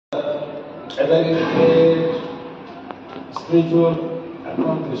a very great spiritual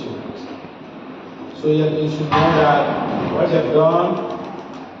accomplishment. So you should know that what you have done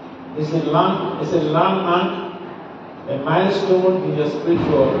is a landmark, a milestone in your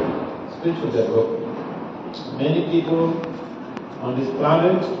spiritual development. Many people on this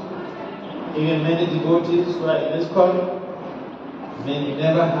planet, even many devotees who are in this corner, may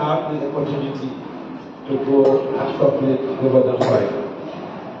never have the opportunity to go and complete Govardhan Parikram.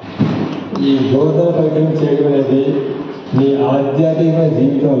 ఈ గోవర్ధన పరిక్రమ చేయడం అనేది మీ ఆధ్యాత్మిక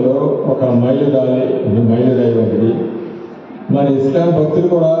జీవితంలో ఒక మైలురాయి వంటిది. మన ఇస్లాం భక్తులు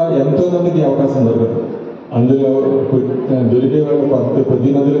కూడా ఎంతో మందికి అవకాశం దొరకదు. అందులో దొరికే వాళ్ళు కొద్ది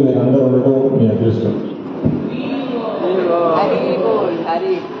మందిలో మీరు అందరూ ఉండటం మీ అదృష్టం.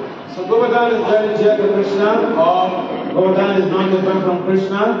 So Govardhan is very dear to Krishna, or Govardhan is not different from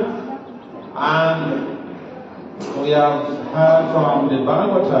Krishna, and we have heard from the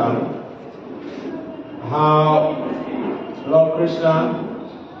Bhagavatam how Lord Krishna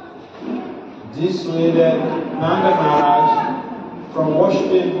dissuaded Nanda Maharaj from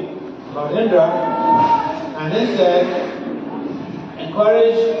worshipping Lord Indra, and instead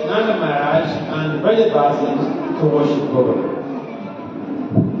encouraged Nanda Maharaj and Vraja Mandala to worship Govardhan.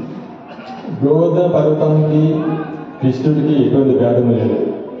 Govardhana పర్వతానికి కృష్ణుడికి ఎటువంటి భేదం లేదు,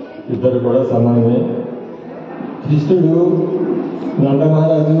 ఇద్దరు కూడా సమానమే. కృష్ణుడు,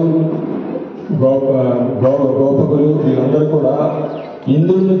 నందమహారాజు, గోపకులు వీళ్ళందరూ కూడా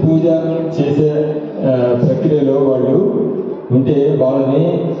ఇంద్రుడిని పూజ చేసే ప్రక్రియలో వాళ్ళు ఉంటే వాళ్ళని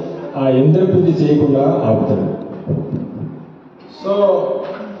ఆ ఇంద్ర పూజ చేయకుండా ఆపుతారు. So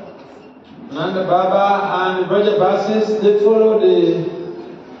Nanda Baba and Vraja Basis, they follow the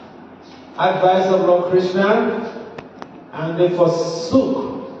advice of Lord Krishna and they forsook.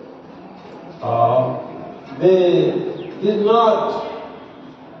 They did not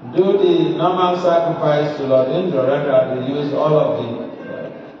do the normal sacrifice to Lord Indra, rather they used all of the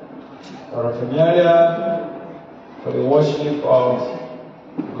paraphernalia for the worship of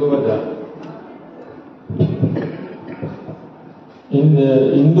Govardhan.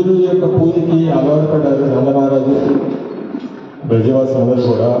 ఇంద్రుడి యొక్క పూజకి అలవాటు పడ్డారు నందమహారాజు, బ్రజవాసులు అందరూ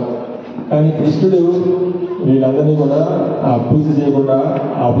కూడా. కానీ కృష్ణుడు వీళ్ళందరినీ కూడా ఆ పూజ చేయకుండా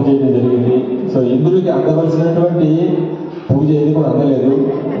ఆపు చేయడం జరిగింది. సో ఇంద్రుడికి అందవలసినటువంటి పూజ ఏది కూడా అందలేదు.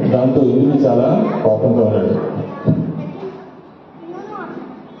 దాంతో ఇంద్రుడు చాలా కోపంతో ఉన్నాడు.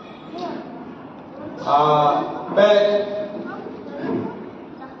 But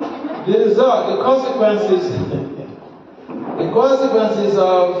the result, the consequences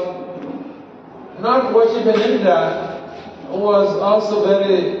of not worshiping Indra was also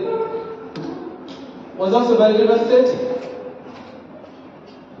very devastating.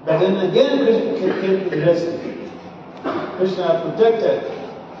 But then again, Krishna came to the rescue. Krishna protected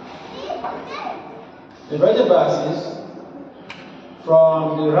the Vrajabasis from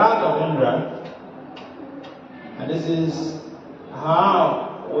the wrath of Indra, and this is how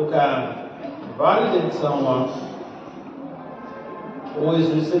we can validate someone who is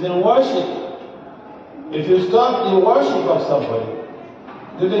receiving worship. If you stop the worship of somebody,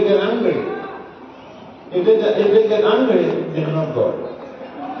 do they get angry? If they get angry, they are not God.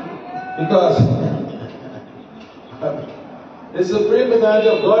 Because the supreme personality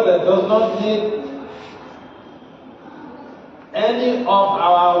of God that does not need any of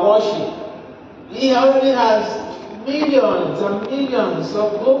our worship. He already has millions and millions of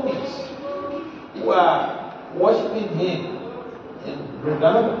gopis who are worshiping Him in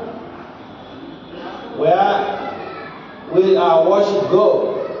Vraja, where will our worship go?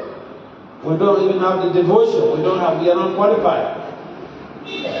 We don't even have the devotion. We are not qualified.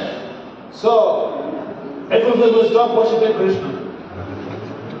 So, if we will stop worshiping Krishna,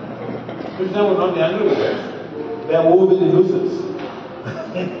 Krishna will not be angry with us. There will be the losers.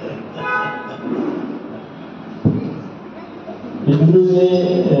 ఇంద్రుడిని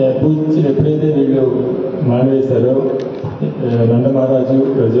పూజించి ఎప్పుడైతే వీళ్ళు మానేశారో నందమహారాజు,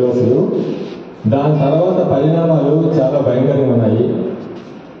 బ్రజవాసులు, దాని తర్వాత పరిణామాలు చాలా భయంకరంగా ఉన్నాయి.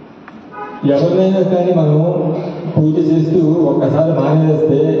 ఎవరినైనా కానీ మనం పూజ చేస్తూ ఒక్కసారి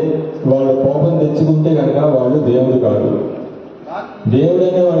మానేస్తే వాళ్ళు కోపం తెచ్చుకుంటే కనుక వాళ్ళు దేవుడు కాదు.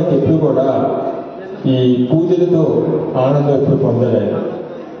 దేవుడైన వాళ్ళకి ఎప్పుడు కూడా ఈ పూజలతో ఆనందం ఎప్పుడు పొందాడు. ఆయన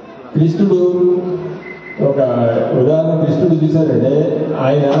కృష్ణుడు ఒక ఉదాహరణ కృష్ణుడు చూశారంటే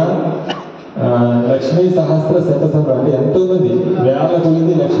ఆయన లక్ష్మీ సహస్ర శతసంలో అంటే ఎంతో మంది వేల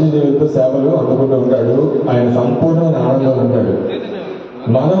కొద్ది లక్ష్మీదేవులతో సేవలు అందుకుంటూ ఉంటాడు. ఆయన సంపూర్ణమైన ఆనందం ఉంటాడు.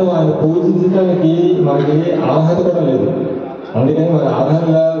 మనం ఆయన పూజించడానికి మనకి ఆహార కూడా లేదు. అందుకని మన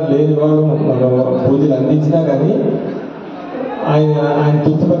ఆధారంగా లేని వాళ్ళు మనం పూజలు అందించినా కానీ ఆయన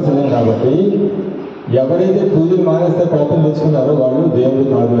తృప్తిపరచలేం. కాబట్టి కాబట్టి ఎవరైతే పూజలు మానేస్తే కోపం తెచ్చుకున్నారో వాళ్ళు దేవుడు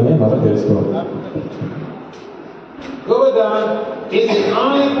కాదు అని మనం తెలుసుకోవాలి. Govardhan is the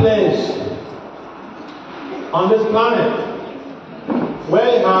only place on this planet where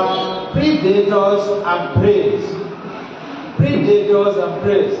you have predators and praise. Predators and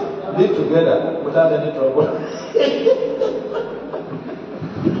praise live together without any trouble.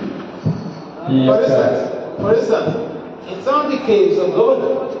 For instance, in some of the caves of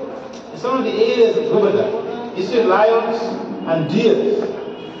Govardhan, in some of the areas of Govardhan, you see lions and deers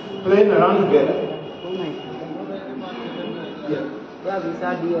playing around together. Yeah, we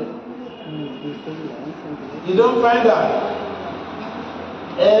saw deer. You don't find that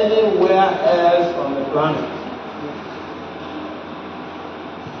anywhere else on the planet.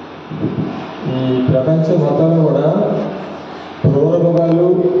 ఈ ప్రపంచం మొత్తంలో కూడా క్రూరమృగాలు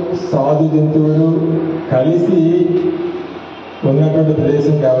సాధు జంతువులు కలిసి ఉన్నటువంటి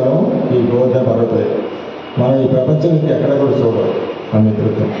ప్రదేశం కేవలం ఈ గోవర్ధన పర్వతమే. మనం ఈ ప్రపంచం ఎక్కడ కూడా చూడరు ఆ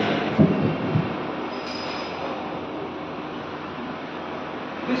మిత్రత్వం.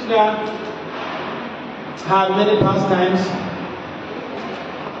 Krishna had many pastimes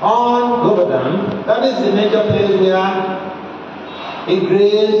on Govardhan. That is the major place where he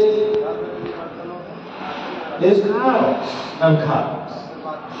grazed his cows and calves.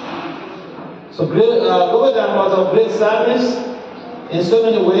 So Govardhan was of great service in so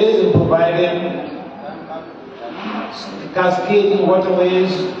many ways, in providing cascading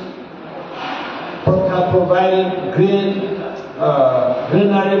waterways, providing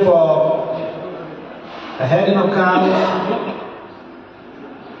greenery for the herding of cows.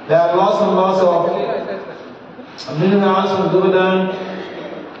 There are lots and lots of minerals from Govardhan.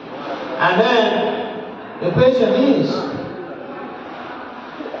 And then the question is,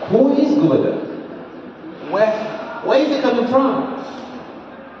 who is Govardhan? Where is it coming from?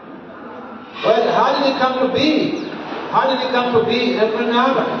 How did it come to be? How did it come to be in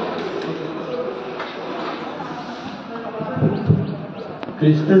Vrindavan?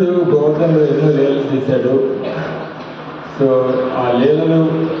 కృష్ణుడు గోవర్ధనలో ఎన్నో లీలలు చేశాడు. So ఆ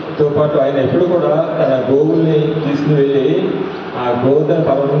లీలలతో పాటు ఆయన ఎప్పుడు కూడా తన గోవుల్ని తీసుకుని వెళ్ళి ఆ గోవర్ధన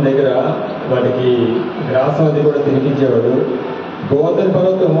పర్వతం దగ్గర వాటికి గ్రాసం అది కూడా తినిపించేవాడు. గోవర్ధన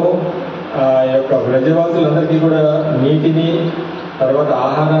పర్వతము ఆ యొక్క వ్రజవాసులందరికీ కూడా నీటిని, తర్వాత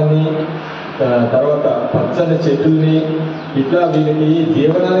ఆహారాన్ని, తర్వాత పచ్చని చెట్లని, ఇట్లా వీళ్ళకి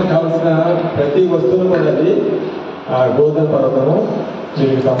జీవనానికి కావాల్సిన ప్రతి వస్తువును కూడా అది ఆ గోవర్ధన పర్వతము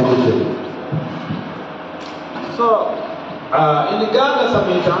వీళ్ళకి సమకూర్చేది. So, in the Garga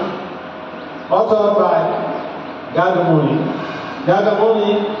Samhita, authored by Gargamuni,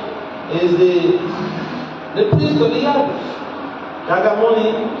 Gargamuni is the priest of the Yadus. Gargamuni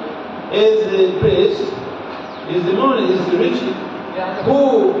is the priest, is the Muni, is the rishi who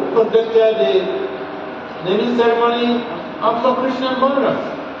conducted the naming ceremony of Lord Krishna and Balaram.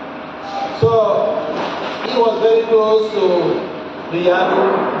 So, he was very close to the Yadu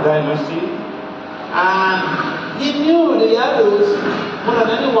dynasty, and he knew the Yadus more than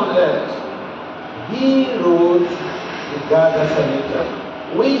anyone else. He wrote the Garga Samhita,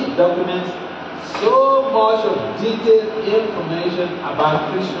 which documents so much of detailed information about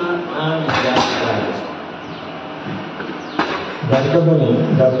Krishna and the Yadu dynasty.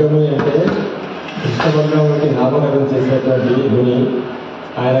 Gargamuni అంటే కృష్ణవర్గంలోకి నామకరణం చేసినటువంటి ముని.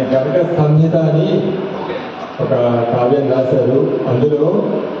 ఆయన గర్గ సంహిత అని ఒక కావ్యం రాశారు. అందులో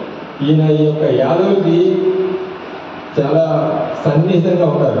ఈయన ఈ యొక్క యాదవులకి చాలా సన్నిహితంగా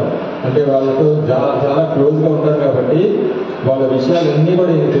ఉంటారు, అంటే వాళ్ళతో చాలా క్లోజ్గా ఉంటారు కాబట్టి వాళ్ళ విషయాలన్నీ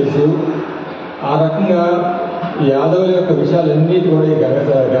కూడా ఈయన తెలుసు. ఆ రకంగా యాదవుల యొక్క విషయాలన్నిటి కూడా ఈ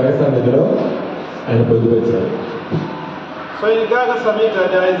గర్గ సంహితలో ఆయన పొందుపరిచారు. So in Garga Samhita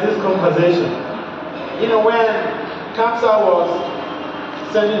there is this conversation. When Kamsa was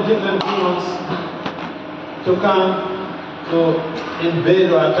sending different demons to come to invade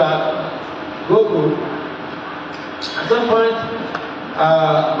or attack Gokul, at some point,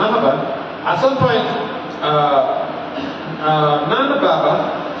 Nanda Baba,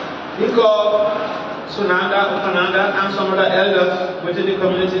 he called Sunanda, Upananda, and some other elders within the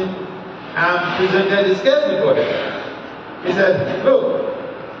community and presented his case before them. He said, look,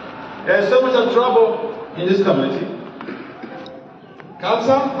 there is so much of trouble in this community.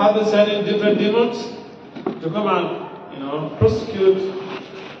 Kamsa has been sending different demons to come and, prosecute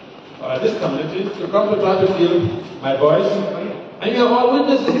this community, to come to try to kill my boys, and you are all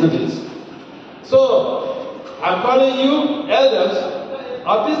witnesses to this. So, I'm calling you, elders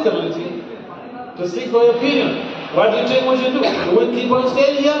of this community, to seek for your opinion. What do you think we should do? Do we keep on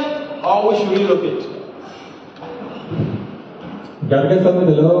staying here, or we should relocate? Garga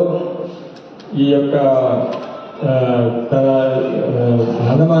సంహితలో ఈ యొక్క తన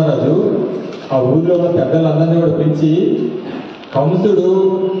నందమహారాజు ఆ ఊళ్ళో ఉన్న పెద్దలందరినీ కూడా పిలిచి, కంసుడు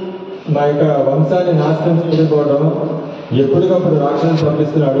మా యొక్క వంశాన్ని నాశనం చేయకపోవడం, ఎప్పటికప్పుడు రాక్షసుని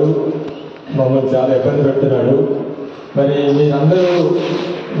పంపిస్తున్నాడు, మమ్మల్ని చాలా ఇబ్బంది పెడుతున్నాడు, మరి మీరందరూ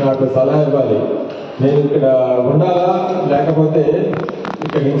నాకు సలహా ఇవ్వాలి, నేను ఇక్కడ ఉండాలా లేకపోతే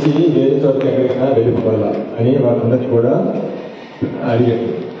ఇక్కడి నుంచి వేరే చోటుకి ఎక్కడికైనా వెళ్ళిపోవాలా అని వాళ్ళందరినీ కూడా అడిగాడు.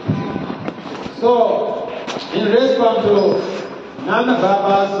 So, in response to Nanda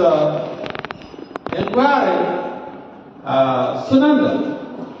Baba's inquiry, Sunanda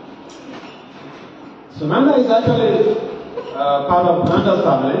is actually part of Nanda's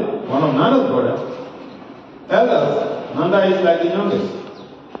family, one of Nanda's brothers. Elders, Nanda is like the youngest.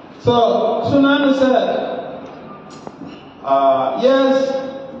 So, Sunanda said, yes,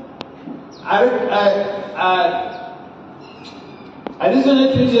 I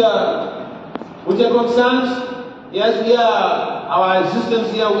resonate with your concerns. Yes, our existence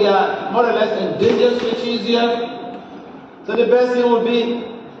here, we are more or less endangered species here. So the best thing would be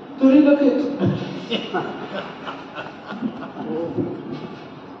to relocate.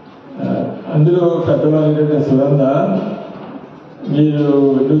 అందులో పెద్దవాళ్ళు సునంద,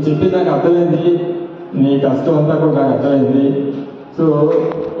 నువ్వు చెప్పి నాకు అర్థమైంది, నీ కష్టం అంతా కూడా నాకు అర్థమైంది. సో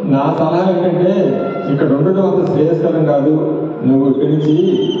నా సలహా ఏంటంటే ఇక్కడ ఉండటం అంత శ్రేయస్కరం కాదు, నువ్వు ఇక్కడి నుంచి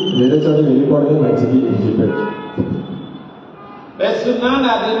వేరే చోట వెళ్ళిపోవడమే మంచిది అని చెప్పాడు. But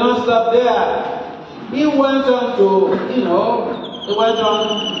Sunanda did not stop there. He went on to,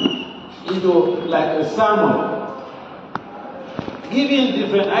 into like a sermon, giving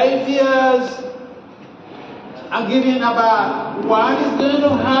different ideas and giving about what is going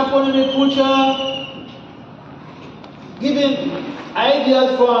to happen in the future, giving ideas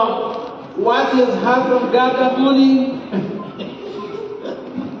from what he has heard from Gada Muni.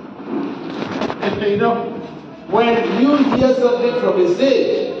 When you hear something from a sage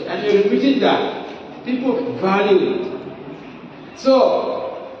and you're repeating that, people value it. So,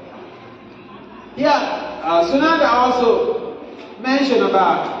 Sunanda also mentioned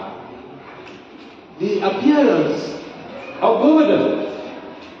about the appearance of Govardhan,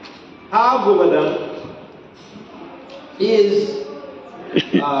 how Govardhan is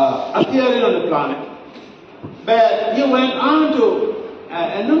appearing on the planet. But he went on to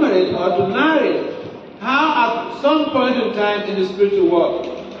enumerate or to narrate how at some point in time in the spiritual world,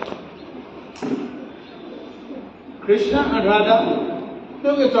 Krishna and Radha,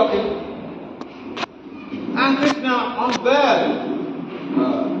 they were talking, and Krishna unveiled,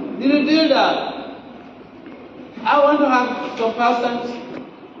 he revealed that I want to have some pastimes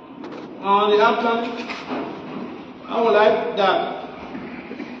on the earth planet. I would like that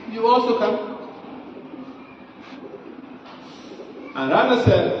you also come. And Radha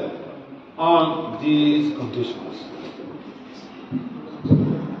said, on these conditions.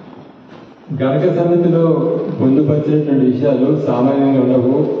 గణక సమితిలో పొందుపరిచేటువంటి విషయాలు సామాన్యంగా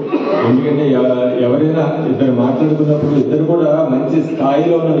ఉండవు. ఎందుకంటే ఎవరైనా ఇద్దరు మాట్లాడుకున్నప్పుడు ఇద్దరు కూడా మంచి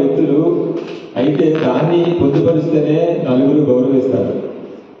స్థాయిలో ఉన్న వ్యక్తులు అయితే దాన్ని పొందుపరిస్తేనే నలుగురు గౌరవిస్తారు.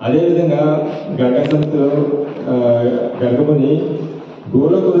 అదేవిధంగా గణక సమితిలో గర్భముని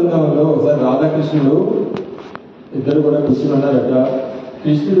గోలోక బృందావనంలో ఒకసారి రాధాకృష్ణుడు ఇద్దరు కూడా కూర్చుని ఉన్నారట.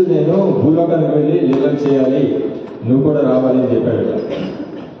 కృష్ణుడు, నేను భూలోకానికి వెళ్ళి లీలలు చేయాలి, నువ్వు కూడా రావాలి అని చెప్పాడట.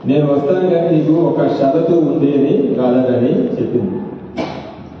 నేను వస్తాను కానీ నీకు ఒక షరతు ఉంది అని రాధాని చెప్పింది.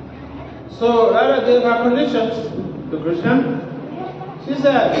 So Radha gave her conditions to Krishna. She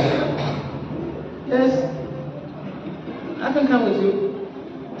said, yes, I can come with you,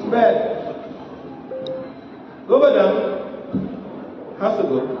 but Govardhan has to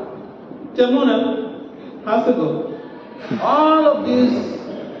go, Jamuna has to go. All of these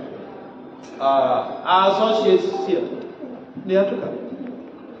are associates here. They have to come.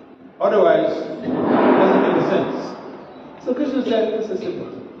 Otherwise, it doesn't make sense. So Krishna said, this is simple.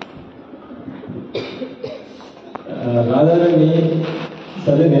 Radharani,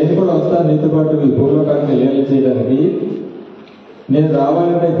 సరే నేను కూడా వస్తాను నీతో పాటు ఈ భూలోకానికి లీలలు చేయడానికి. నేను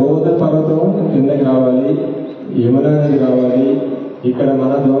రావాలంటే గోవర్ధన పర్వతం కిందకి రావాలి, యమునా నది రావాలి, ఇక్కడ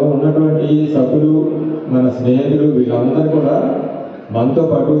మనతో ఉన్నటువంటి సభ్యులు, మన స్నేహితులు వీళ్ళందరూ కూడా మనతో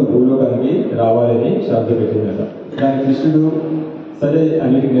పాటు ఈ భూలోకానికి రావాలని శ్రద్ధ పెట్టిందట. దానికి కృష్ణుడు సరే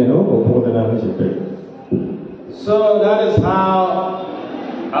అన్నిటికీ నేను ఒప్పుకుంటున్నానని చెప్పాడు. So that is how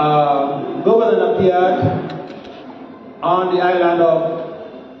Govardhan appeared on the island of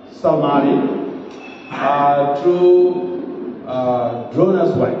Salmari through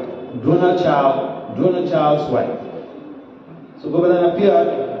Drona's wife, Drona child's wife. So Govardhan appeared,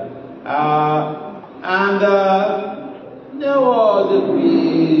 and there was a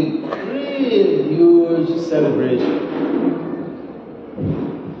big, great celebration.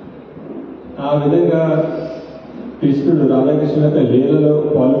 ఆ విధంగా కృష్ణుడు రాధాకృష్ణుల యొక్క లీలలో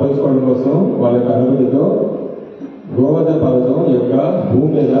పాల్పంచుకోవడం కోసం వాళ్ళ యొక్క అనుమతితో గోవర్ధన పర్వతం యొక్క భూమి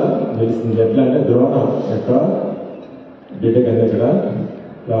మీద వెలిసింది. ఎట్లా అంటే ద్రోణ యొక్క బిడ్డ కింద ఇక్కడ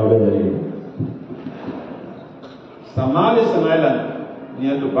రావడం జరిగింది. Samal is an island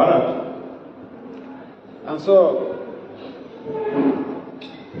near to Bharat. And so,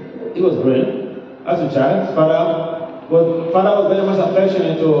 he was great. As a child, father was very much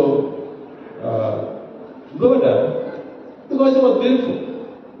affectionate to Govardhan because he was beautiful.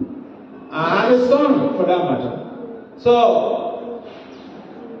 And his son, for that matter. So,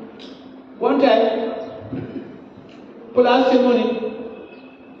 one time, Pulaski Muni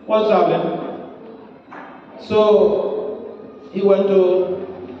was traveling. So, he went to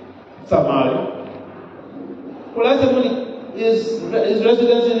Samari. Pulaski Muni, his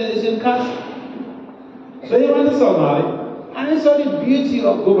residence is in Kashi. So he went to Samari and he saw the beauty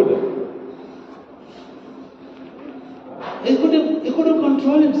of Govardhan. He couldn't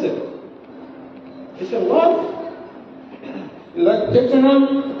control himself. He said, what? He checked around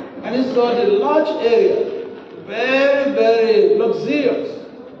and he saw the large area, very, very luxurious,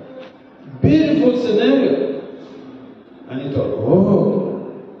 beautiful scenario. And he thought, oh,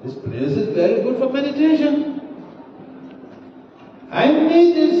 this place is very good for meditation. I need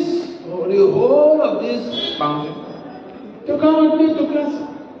this, the whole of this mountain to come and meet to class.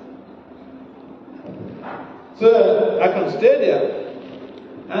 So I can stay there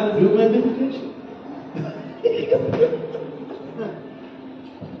and do my meditation.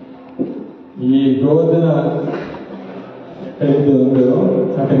 ఈ గోవర్ధన ఎక్కడైతే ఉందో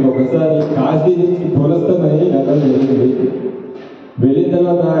అక్కడికి ఒకసారి కాశీ నుంచి పులస్తమని వెళ్ళడం జరిగింది. వెళ్ళిన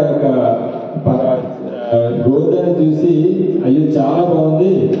తర్వాత ఆ యొక్క గోవర్ధన చూసి అయ్యో చాలా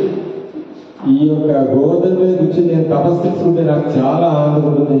బాగుంది, ఈ యొక్క గోవర్ధన మీద కూర్చొని నేను తపస్సు తీసుకుంటే నాకు చాలా ఆనందం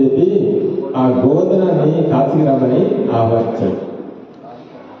ఉంటుందని చెప్పి ఆ గోవర్ధనాన్ని కాశీకి రమ్మని ఆహ్వానించాడు.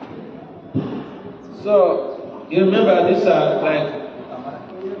 So you remember this like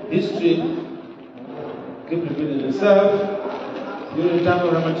history keep repeating itself. During the time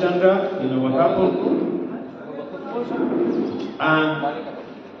of Ramachandra, you know what happened. And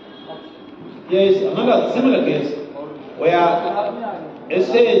there is another similar case where a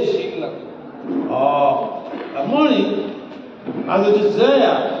sage or a money has a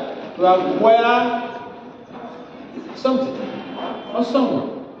desire to acquire something or someone.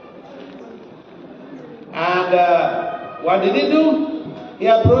 And what did he do? He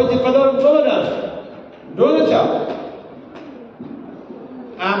approached the father of Govardhan, Donacha,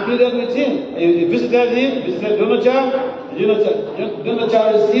 and pleaded with him. He visited Donacha. Donacha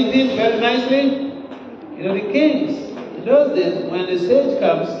received him very nicely. You know, the kings, in those days, when the sage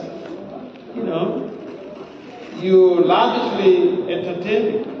comes, you know, you lavishly entertain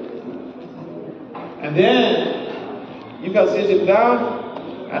him. And then you can sit him down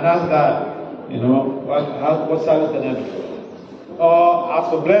and ask that, you know, what service can I do? Or ask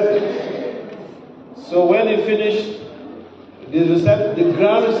for blessing. So when he finished the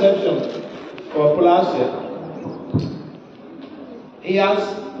grand reception for Pulasya, he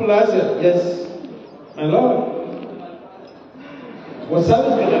asked Pulasya, yes, my Lord, what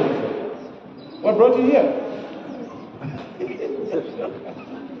service can I do? What brought you here?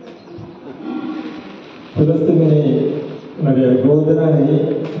 పులస్తమని మరి గోవర్ధనాన్ని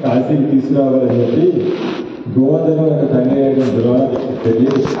కాశీకి తీసుకురావాలని చెప్పి గోవర్ధనం యొక్క తండ్రి అయిన ద్రోణకి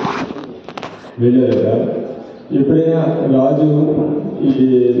వెళ్ళారట. ఎప్పుడైనా రాజు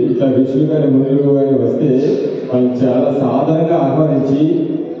ఇట్లా ఋషులు కానీ మునులు కానీ వస్తే వాళ్ళు చాలా సాధారణంగా ఆహ్వానించి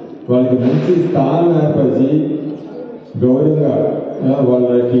వాళ్ళకి మంచి స్థానం ఏర్పరిచి గౌరవంగా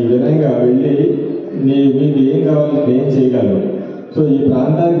వాళ్ళకి విధంగా వెళ్ళి మీకు ఏం కావాలి నేను చేయగలను, సో ఈ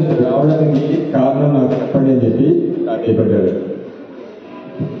ప్రాంతానికి రావడానికి కారణం నాకు చెప్పండి అని చెప్పి చేపట్టారు.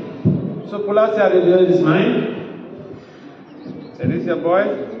 So Pulasya revealed his mind. Said, this is your boy.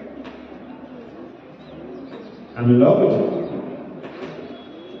 I'm in love with him.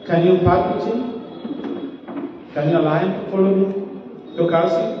 Can you part with him? Can you allow him to follow me to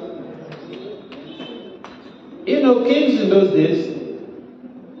Kasi? You know, kings in those days,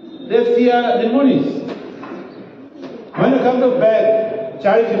 they fear the munis. When you come to beg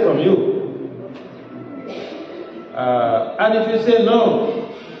charity from you, and if you say no,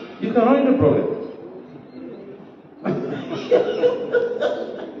 you can run into problem.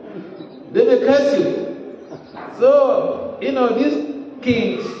 They may curse you. So, you know, these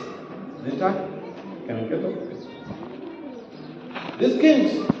kings, they talk, can I get up? These kings,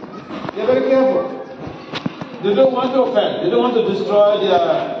 they're very careful. They don't want to offend. They don't want to destroy their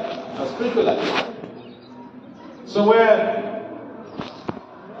spiritual life. So when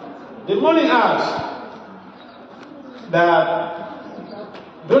the Muni asked that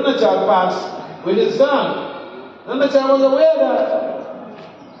Dronacharya passed with his son, Dronacharya was aware that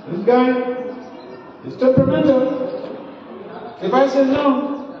this guy is temperamental. If I say no,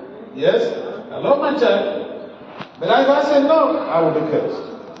 yes, I love my child, but if I say no, I will be cursed.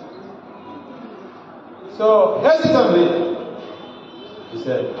 So hesitantly, he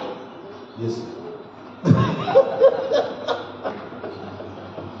said, yes.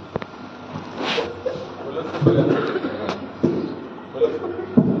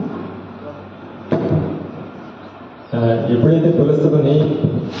 ఎప్పుడైతే పులస్తుని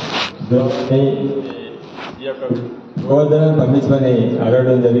గోవర్ధన పంపించమని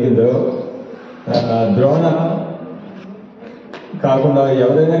అడగడం జరిగిందో ద్రోణ కాకుండా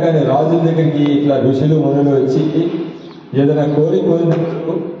ఎవరైనా కానీ రాజుల దగ్గరికి ఇట్లా ఋషులు మునులు వచ్చి ఏదైనా కోరిక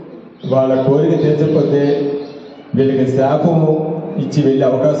కోరినప్పుడు వాళ్ళ కోరిక తీర్చకపోతే వీళ్ళకి శాపము ఇచ్చి వెళ్ళే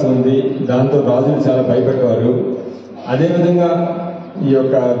అవకాశం ఉంది. దాంతో రాజులు చాలా భయపడేవారు. అదేవిధంగా ఈ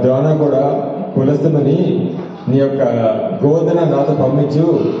యొక్క ద్రోణ కూడా పులస్తుని నీ యొక్క గోవర్ధన నాతో పంపించు,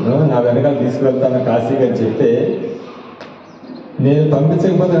 నా వెనకాల తీసుకువెళ్తాను కాశీకి అని చెప్తే, నేను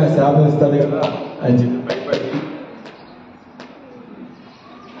పంపించకపోతే నాకు శాపం ఇస్తాడు కదా అని చెప్పి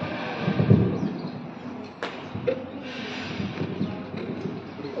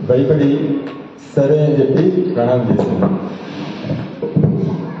భయపడి సరే అని చెప్పి ప్రణామం చేశాను.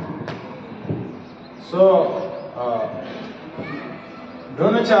 So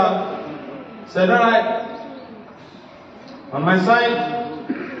Dronacharya said, all right, on my side,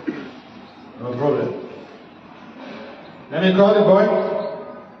 no problem. Let me call the boy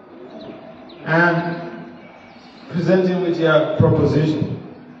and present him with your proposition.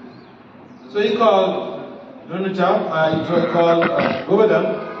 So he called Dronacharya, he called Govardhan,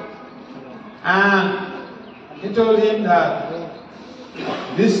 and he told him that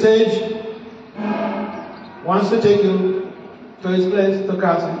this sage wants to take you to his place, to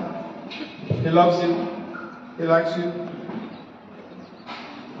Kasi. He loves you, he likes you.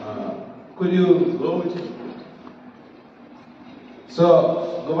 Could you go with him? So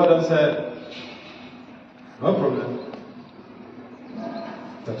Govardhan said, no problem.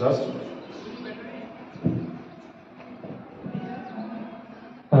 Fantastic.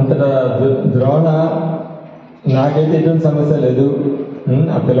 అంతటా ద్రోణ నాకైతే ఎటువంటి సమస్య లేదు,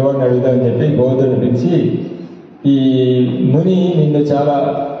 ఆ పిల్లవాడిని అడుగుదామని చెప్పి గోవర్ధను పిలిచి, ఈ ముని నిన్ను చాలా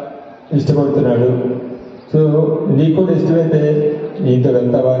ఇష్టపడుతున్నాడు, సో నీకు కూడా ఇష్టమైతే నీతో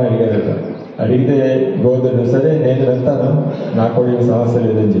వెళ్తావా అని అడిగారట. అడిగితే గోవర్ధనుడు సరే నేను వెళ్తాను, నాకు కూడా ఏమి సమస్య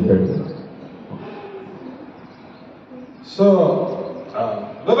లేదని చెప్పాడు. So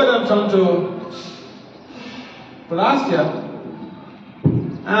Govardhan turned to Pulasya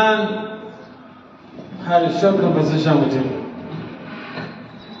and had a short conversation with him.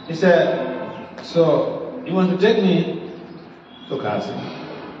 He said, so you want to take me to Kasi?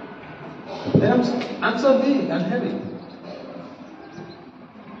 I'm so big and heavy.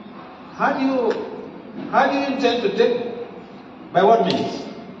 How do you intend to take me? By what means?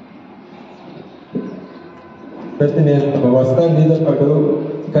 నేను వస్తాను నీతో పాటు,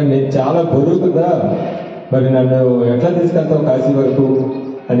 కానీ నేను చాలా బరువు కదా, మరి నన్ను ఎట్లా తీసుకెళ్తావు కాశీ వరకు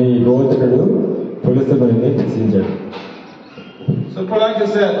అని గోవర్ధనుడు పులస్తుని ప్రశ్నించాడు. So Pulasya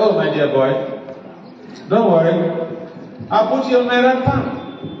said, oh my dear boy, don't worry, I'll put you on my right palm.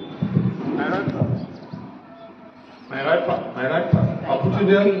 My right palm. I'll put you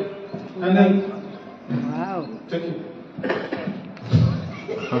there and then take you.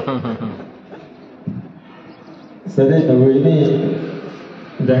 సరే నువ్వు ఏమి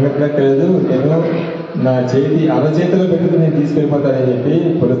జంగట్లేదు, నేను నా చేతి అరచేతిలో పెట్టుకుని నేను తీసుకెళ్ళిపోతానని చెప్పి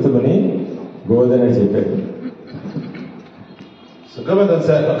పులస్తుని గోవర్ధనుడు చెప్పాడు. So Govardhan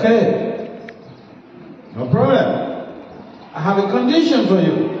said, okay, no problem. I have a condition for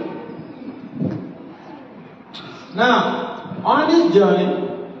you. Now, on this journey,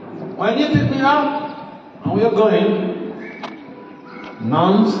 when you pick me up and we are going,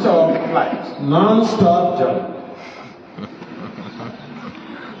 non-stop flight, non-stop journey.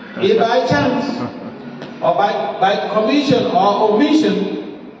 If by chance, or by commission or omission,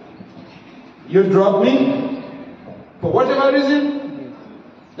 you drop me, for whatever reason,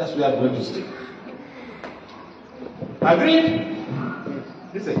 that's where I'm going to stay. Agreed?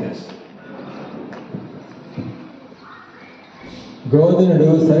 He said yes. గోవర్ధనుడు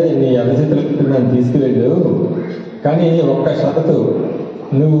సరే నీ అరచేతులకు నన్ను తీసుకువెళ్ళు, కానీ ఒక్క షరతు,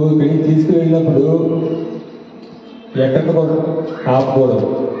 నువ్వు ఇక్కడికి తీసుకువెళ్ళినప్పుడు ఎక్కడికూడదు ఆపకూడదు.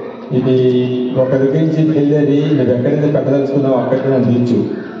 ఇది ఒక దగ్గర నుంచి వెళ్ళేది, నువ్వు ఎక్కడైతే పెట్టదలుచుకున్నావు అక్కడికి నన్ను దించు,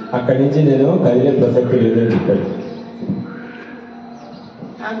 అక్కడి నుంచి నేను కదిలే ప్రసక్తి లేదని చెప్పాడు.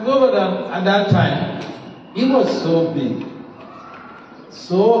 And Govardhan at that time, he was so big,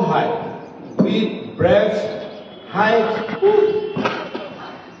 so high, with breadth, height.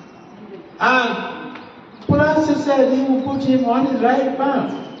 And Pulasi said he will put him on his right palm.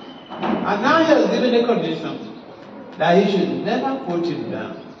 And now he has given a condition that he should never put him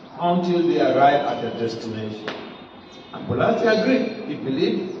down until they arrive at their destination. And Pulasi agreed. He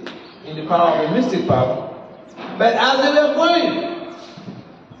believed in the power of the mystic power. But as they were going,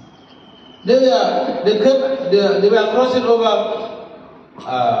 they were crossing over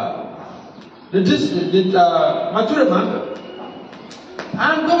the Mathura Mandal.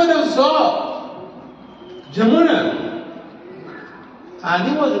 And Govardhan saw Jamuna. And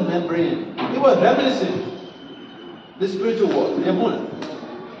he was remembering, he was reminiscing the spiritual world, Jamuna.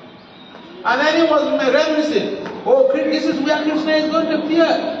 And then he was reminiscing, oh, this is where Krishna is going to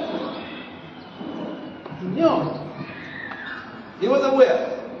appear. He knew. He was aware.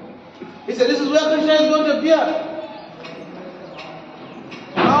 He said, this is where Krishna is going to appear.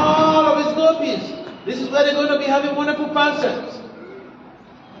 All of his gopis, this is where they're going to be having wonderful pastimes.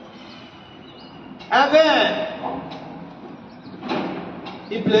 And then,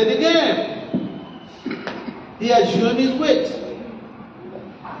 he played the game. He assumed his weight.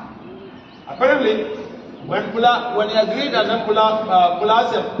 Apparently, when he agreed and then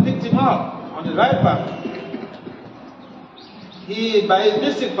Pulasi picked him up on the right path, he, by his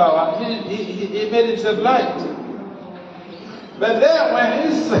mystic power, he made himself light. But then when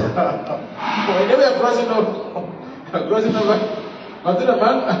they were crossing over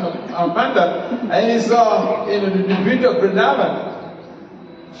Mandal, and he saw the beauty of Vrindavan,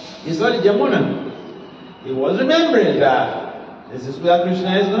 he saw the Jamuna. He was remembering that this is where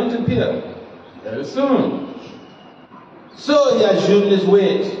Krishna is going to appear very soon. So he assumed his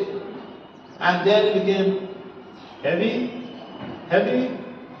weight, and then it became heavy. And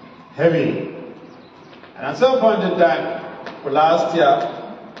at some point in time, for last year,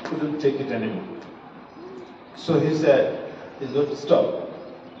 couldn't take it anymore. So he said, he's going to stop.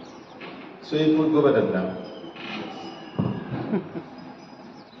 So he put Govardhan down.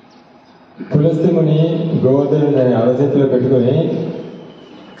 తులసి ముని గోవర్ధన్ దాని అరచేతిలో పెట్టుకొని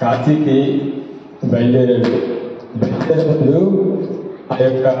కాశీకి బయలుదేరాడు. బయలుదేరే ముందు ఆ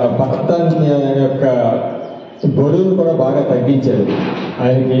యొక్క పర్వతాన్ని యొక్క బరువును కూడా బాగా తగ్గించాడు.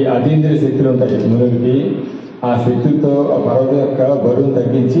 ఆయనకి అతీంద్రియ శక్తులు ఉంటాయి మునుడికి. ఆ శక్తులతో ఆ పర్వతం యొక్క బరువును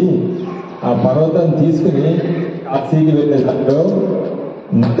తగ్గించి ఆ పర్వతాన్ని తీసుకుని కాశీకి వెళ్ళే దాంట్లో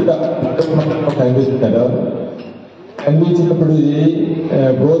మొదట కనిపిస్తాడు. కనిపించినప్పుడు ఇది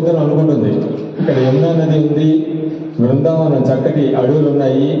గోవర్ధన్ అనుకుంటుంది, ఇక్కడ యమునా నది ఉంది, బృందావనం చక్కటి అడవులు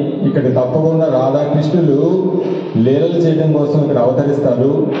ఉన్నాయి, ఇక్కడ తప్పకుండా రాధాకృష్ణులు లీలలు చేయడం కోసం ఇక్కడ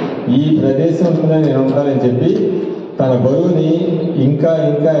అవతరిస్తారు, ఈ ప్రదేశంలో నేను ఉండాలని చెప్పి తన బరువుని ఇంకా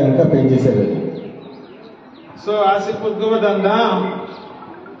ఇంకా ఇంకా పెంచేశాడు. So as he put Govardhan down,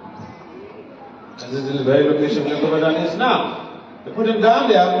 this is the very location where Govardhan is now. They put him down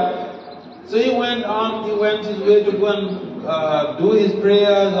there. So he went his way to go and do his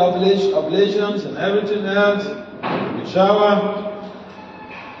prayers, oblations and everything else. He showered,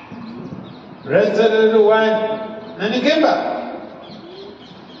 rested a little while, and he came back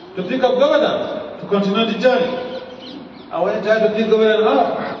to pick up Govardhan, to continue the journey. And when he tried to pick Govardhan up,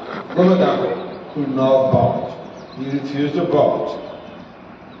 Govardhan could not budge. He refused to budge.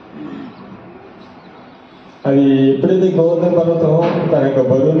 అది ఎప్పుడైతే గోవర్ధన పర్వతం తన యొక్క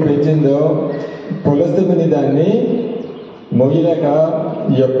బరువును పెంచిందో పులస్తుని దాన్ని మొయ్యలేక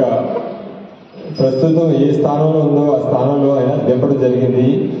ఈ యొక్క ప్రస్తుతం ఏ స్థానంలో ఉందో ఆ స్థానంలో ఆయన దింపడం జరిగింది.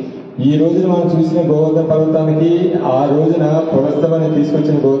 ఈ రోజున మనం చూసిన గోవర్ధన పర్వతానికి ఆ రోజున పులస్తమని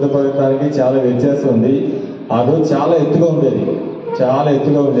తీసుకొచ్చిన గోవర్ధన పర్వతానికి చాలా వ్యత్యాసం ఉంది. ఆ రోజు చాలా ఎత్తుగా ఉండేది.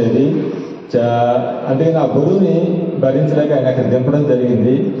 అందుకని ఆ బరువుని భరించలేక ఆయన అక్కడ దింపడం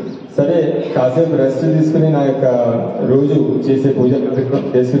జరిగింది. సరే కాసేపు రెస్ట్ తీసుకుని నా యొక్క రోజు చేసే పూజ కార్యక్రమం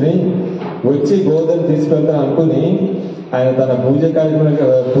చేసుకుని వచ్చి గోవర్ధన్ తీసుకెళ్తాను అనుకుని ఆయన తన పూజ కార్యక్రమం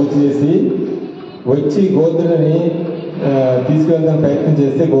పూర్తి చేసి వచ్చి గోవర్ధనుని తీసుకెళ్తాను ప్రయత్నం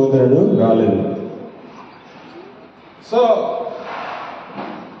చేస్తే గోవర్ధనుడు రాలేదు. So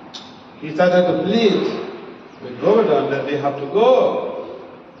he started to plead with Govardhan that they have to go.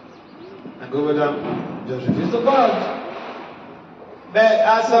 And Govardhan just refused to budge. But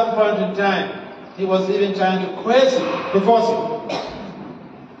at some point in time, he was even trying to coerce him, to force him.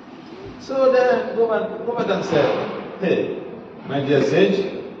 So then Govardhan said, hey, my dear sage,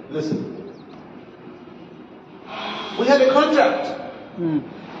 listen. We had a contract.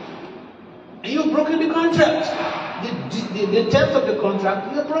 And you've broken the contract. The terms of the contract,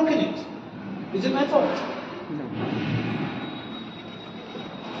 you have broken it. Is it my fault?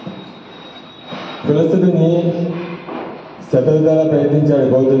 తులసిని శతవిధాలా ప్రయత్నించాడు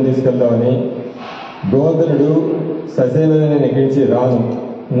గోవర్ధన్ తీసుకెళ్దామని. గోవర్ధనుడు ససేమిరా నేను ఇక్కడి నుంచి రాను,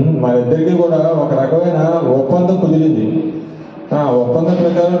 మన ఇద్దరికి కూడా ఒక రకమైన ఒప్పందం కుదిరింది. ఆ ఒప్పందం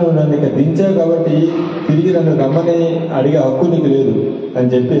ప్రకారం నువ్వు నన్ను ఇక్కడ దించావు కాబట్టి తిరిగి నన్ను రమ్మని అడిగే హక్కు నీకు లేదు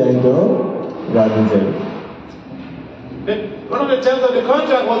అని చెప్పి ఆయనతో వాదించాడు. One of the terms of the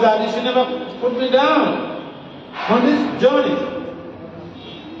contract was that you should never put me down on this journey.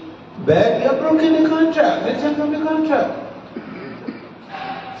 But you have broken the contract, the terms of the contract.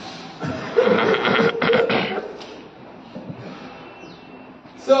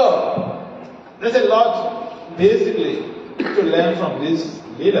 So, there's a lot basically to learn from this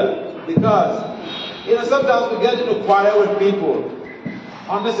leader, because sometimes we get into quarrel with people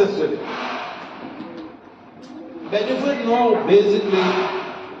unnecessarily. But if we know basically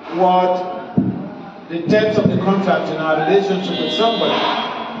what the terms of the contract in our relationship with somebody,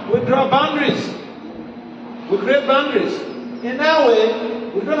 we draw boundaries. We create boundaries. In that way,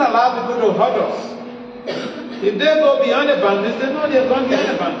 we don't allow people to hurt us. If they go beyond the boundaries, they know they've gone beyond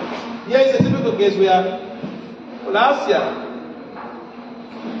the boundaries. Here is a typical case where last year,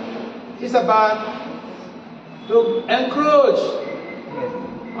 it's about to encroach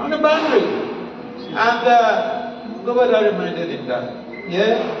on the boundary. And Govardhan reminded him that,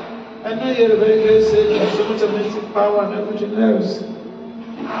 I know you're a very great sage, you have so much amazing power and everything else.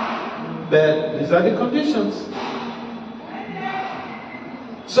 But these are the conditions.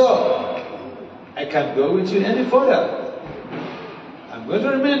 So, I can't go with you any further. I'm going to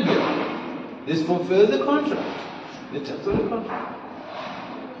remain here. This fulfills the contract, the terms of the contract.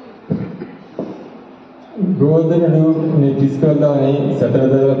 గోవర్ధనుడు నేను తీసుకెళ్దామని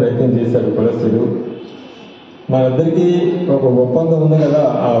శతవిధాలా ప్రయత్నం చేశాడు కులస్తుడు. మనందరికీ ఒక ఒప్పందం ఉంది కదా,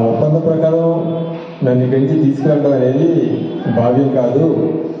 ఆ ఒప్పందం ప్రకారం నన్ను ఇక్కడి నుంచి తీసుకెళ్ళడం అనేది భావ్యం కాదు.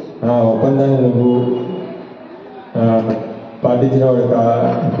 ఆ ఒప్పందాన్ని నువ్వు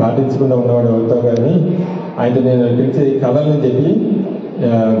పాటించకుండా ఉన్నవాడు అవుతావు కానీ ఆయన నేను ఇక్కడి నుంచి కథలని చెప్పి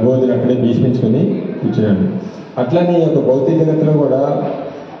గోధులు అక్కడే భీష్మించుకుని కూర్చున్నాడు. అట్లానే ఈ యొక్క భౌతిక జగత్తులో కూడా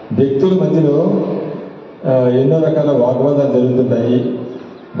వ్యక్తుల మధ్యలో ఎన్నో రకాల వాగ్వాదాలు జరుగుతుంటాయి.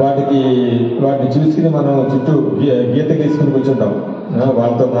 వాటిని చూసుకుని మనం చుట్టూ గీత గీసుకుని కూర్చుంటాం.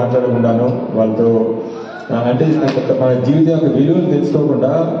 వాళ్ళతో మాట్లాడకుండాను, వాళ్ళతో అంటే మన జీవితం యొక్క విలువలు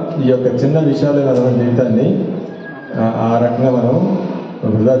తెలుసుకోకుండా ఈ యొక్క చిన్న విషయాలు మన జీవితాన్ని ఆ రకంగా మనం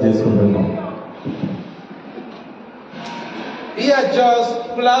వృధా చేసుకుంటున్నాం.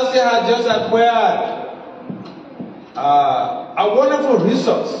 Pulasya had just acquired a wonderful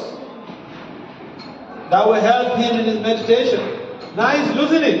resource that will help him in his meditation. Now he's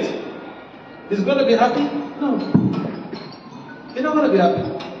losing it. He's going to be happy? No. He's not going to be happy.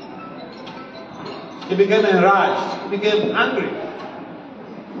 He became enraged. He became angry.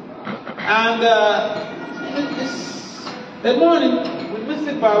 And that morning, with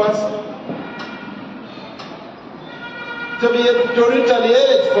mystic powers, to be able to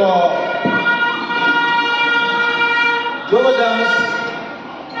retaliate for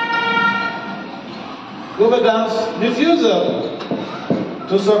Govardhan's refusal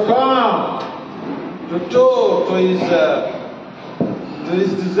to succumb to his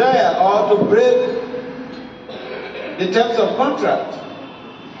desire or to break the terms of contract.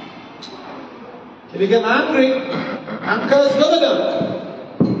 He became angry and cursed Govardhan.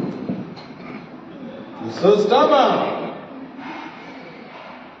 He's so stubborn.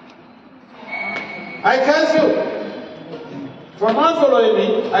 I curse you. For not following me,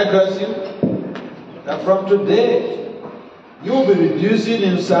 I curse you. That from today, you will be reducing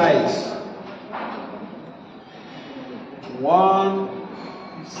in size. One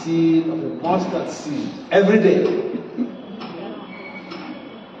seed of a mustard seed every day.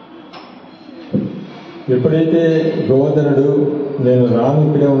 ఎప్పుడైతే గోవర్ధనుడు నేను రాను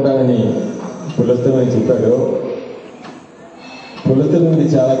ఇక్కడే ఉంటానని పులస్తుని చెప్పాడో, పులస్తునికి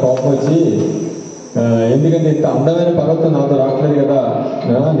చాలా కోపం వచ్చి, ఎందుకంటే ఇంత అందమైన పర్వతం నాతో రావట్లేదు కదా,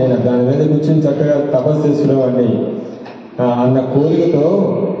 నేను దాని మీద కూర్చొని చక్కగా తపస్సు చేసుకునేవాడిని అన్న కోరికతో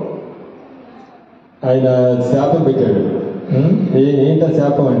ఆయన శాపం పెట్టాడు. ఏంటా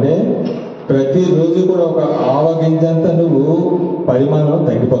శాపం అంటే, ప్రతిరోజు కూడా ఒక ఆవగింజంత నువ్వు పరిమాణం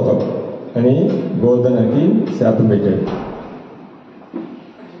తగ్గిపోతావు అని గోవర్ధనానికి శాపం పెట్టాడు.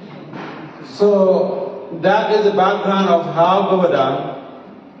 So that is the background of how Govardhan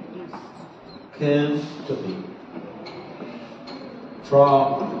came to be. From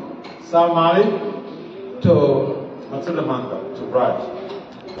Samali to Matsulamanga to Vraja,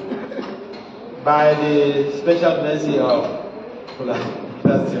 by the special mercy of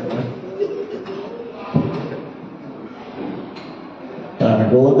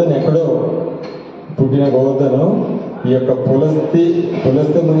Govardhan ఎక్కడో పుట్టిన గోవర్ధనం ఈ యొక్క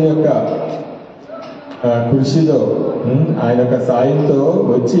పులస్తముని యొక్క కృషితో ఆయన యొక్క సాయంతో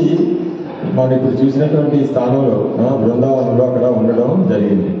వచ్చి మనం ఇప్పుడు చూసినటువంటి స్థానంలో బృందావనంలో అక్కడ ఉండడం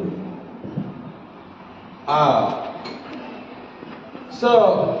జరిగింది. So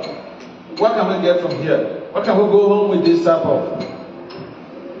what can we get from here? What can we go home with this type of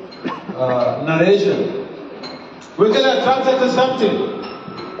narration? We get attracted to something.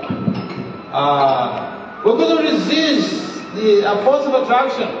 We couldn't resist the force of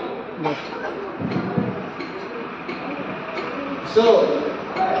attraction. So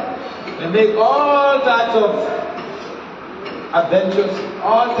they make all types of adventures,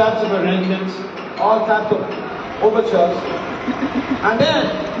 all types of arrangements, all types of overtures, and then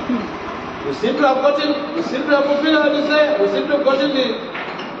we seem to have fulfilled our desire. We seem to have gotten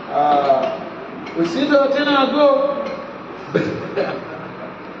we seem to attain our goal.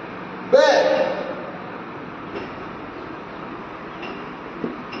 But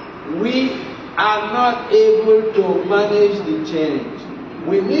we are not able to manage the change.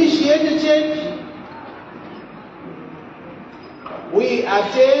 We initiate the change, we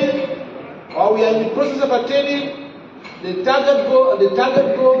attain, or we are in the process of attaining the target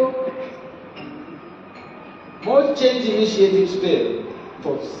goal. Most change initiatives fail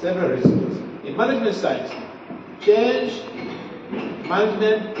for several reasons. In management science, change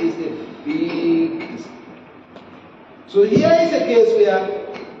management is a big issue. So here is a case where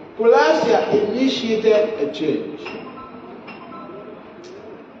Pulasya initiated a change.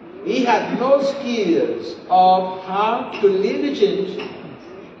 He had no skills of how to lead the change.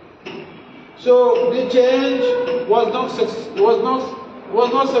 So the change was not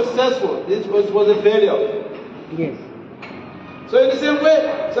successful. This was a failure. Yes. So in the same way,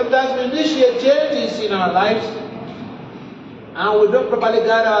 sometimes we initiate changes in our lives and we don't properly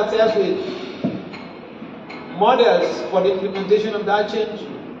guide ourselves with models for the implementation of that change,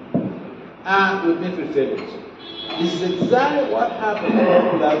 and we make failures. This is exactly what happened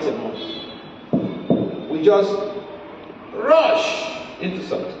without a moment. We just rush into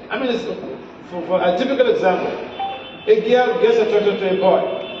something. I mean, it's, for a typical example, a girl gets attracted to a boy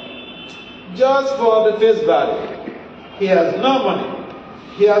just for the face value. He has no money,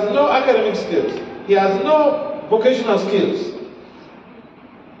 he has no academic skills, he has no vocational skills.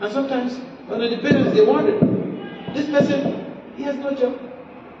 And sometimes, when the parents, they wonder, this person, he has no job.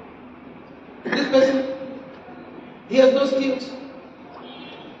 This person, he has no skills.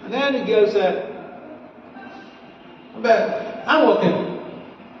 And then the girl said, but I'm working.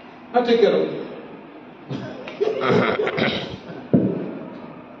 I'll take care of it.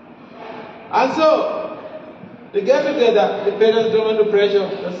 And so, they get together, the parents don't want to pressure,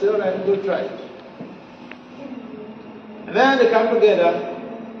 they say, all right, go try it. And then they come together,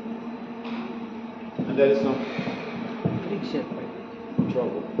 and there is no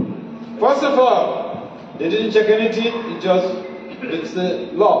trouble. First of all, they didn't check anything, it's the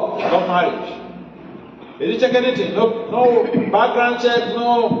law of marriage. They didn't check anything, no background check, no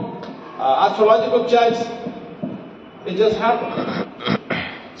astrological checks. It just happened.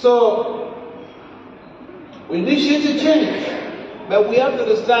 So, we initiate a change, but we have to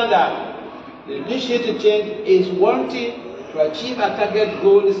understand that the initiated change is one thing, to achieve a target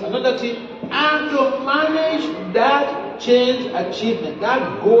goal is another thing, and to manage that change achievement,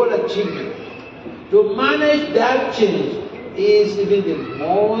 that goal achievement. To manage that change is even the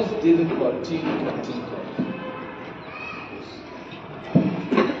most difficult thing to think of.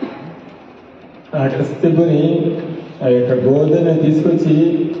 ఆ కృష్ణుని ఆ యొక్క గోవర్ధన తీసుకొచ్చి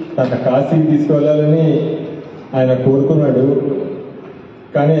తన కాశీకి తీసుకువెళ్ళాలని ఆయన కోరుకున్నాడు,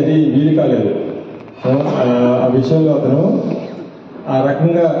 కానీ అది వీలు కాలేదు. ఆ విషయంలో అతను ఆ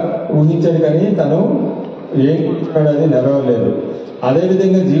రకంగా ఊహించాడు, కానీ తను ఏం కోరుకున్నాడు అది నెరవేరలేదు.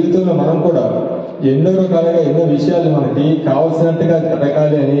 అదేవిధంగా జీవితంలో మనం కూడా ఎన్నో రకాలుగా ఎన్నో విషయాలు మనకి కావలసినట్టుగా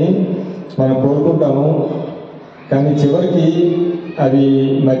జరగాలి అని మనం కోరుకుంటాము, కానీ చివరికి అవి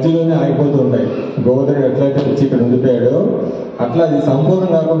మధ్యలోనే ఆగిపోతూ ఉంటాయి. గోవర్ధనుడు ఎట్లయితే వచ్చి ఇక్కడ ఉండిపోయాడో అట్లా అది సంపూర్ణం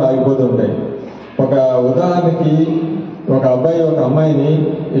కాకుండా ఆగిపోతూ ఉంటాయి. ఒక ఉదాహరణకి, ఒక అబ్బాయి ఒక అమ్మాయిని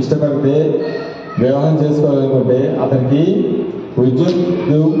ఇష్టపడితే వివాహం చేసుకోవాలనుకుంటే అతనికి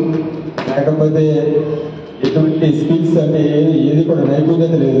ఉద్యోగం లేకపోతే ఎటువంటి స్కిల్స్ అంటే ఏది కూడా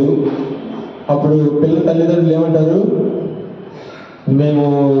నైపుణ్యత లేదు. అప్పుడు పిల్ల తల్లిదండ్రులు ఏమంటారు, మేము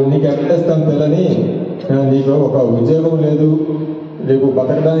నీకు ఎక్కడేస్తాం పిల్లని, నీకు ఒక ఉద్యోగం లేదు, రేపు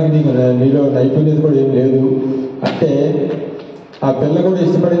బతకడానికి నీలో నైపుణ్యత కూడా ఏం లేదు అంటే ఆ పిల్ల కూడా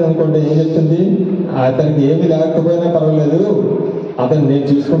ఇష్టపడింది అనుకుంటే ఏం చెప్తుంది, అతనికి ఏమి లేకపోయినా పర్వాలేదు, అతను నేను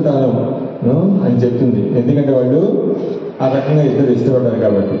చూసుకుంటాను అని చెప్తుంది. ఎందుకంటే వాళ్ళు ఆ రకంగా ఇద్దరు ఇష్టపడ్డారు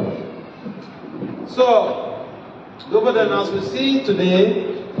కాబట్టి. So, Govardhan, as we see today,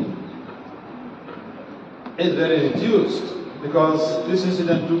 is very reduced because this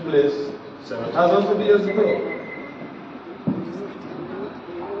incident took place 7,000 years ago.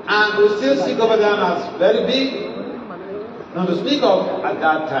 And we still see Govardhan as very big, not to speak of at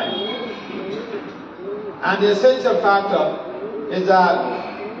that time. And the essential factor is that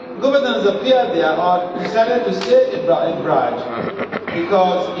Govardhan appeared there or decided to stay in Vraj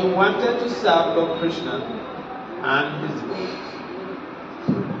because he wanted to serve Lord Krishna and his devotees.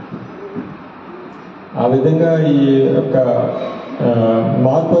 ఆ విధంగా ఈ యొక్క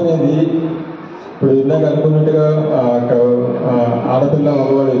మార్పు అనేది ఇప్పుడు ఇందాక అనుకున్నట్టుగా ఆడపిల్ల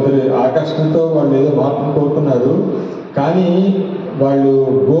మగవాళ్ళు ఇద్దరు ఆకర్షణతో వాళ్ళు ఏదో మార్పును కోరుకున్నారు. కానీ వాళ్ళు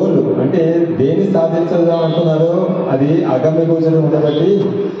గోల్ అంటే దేన్ని సాధించదాం అనుకున్నారో అది అగమ్య గోచరం ఉండబట్టి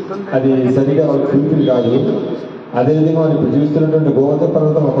అది సరిగా వాళ్ళకి ఫుల్ఫిల్ కాదు. అదేవిధంగా మనం ఇప్పుడు చూస్తున్నటువంటి గోవర్ధన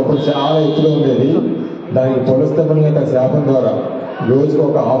పర్వతం ఒకప్పుడు చాలా ఎత్తులో ఉండేది. దానికి పునఃస్థాపన యొక్క శాపం ద్వారా రోజుకు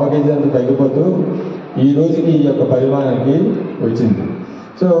ఒక ఆవగేజీ అంత తగ్గిపోతూ ఈ రోజుకి ఈ యొక్క పరిమాణానికి వచ్చింది.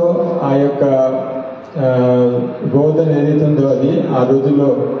 సో ఆ యొక్క గోవర్ధన ఏదైతే ఉందో అది ఆ రోజుల్లో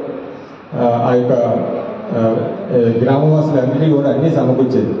ఆ యొక్క గ్రామవాసులందరికీ కూడా అన్ని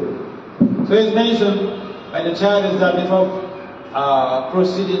సమకూర్చేది. So it's mentioned by the child is that before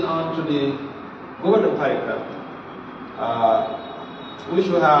proceeding on to the Govardhan Parikrama, we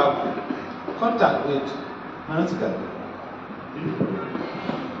should have contact with Manasika.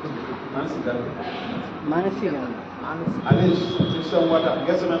 At least take some water,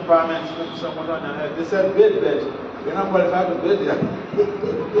 get some empowerment, put some water on your head. They said bathe, you're not qualified to bathe there.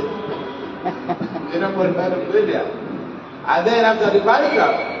 You're not qualified to bathe there. And then after the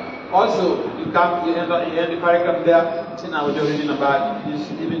Parikrama, also you end the Parikrama there. Now we're reading about this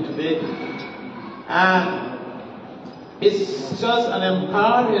even today. And it's just an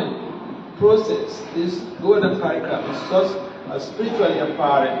empowering process. This Govardhan Parikrama is just a spiritually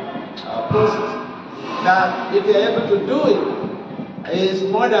empowering process. That if you're able to do it, is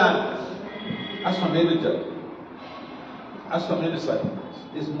more than Aswamedita. Aswamedita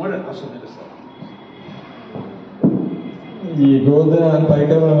is more than Aswamedita. ఈ గోవర్ధన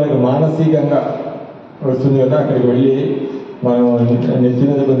పరిక్రమ మనకు మానసికంగా వస్తుంది కదా. అక్కడికి వెళ్ళి మనం నెత్తి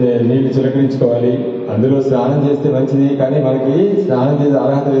మీద కొన్ని నీళ్లు చిలకరించుకోవాలి. అందులో స్నానం చేస్తే మంచిది, కానీ మనకి స్నానం చేసే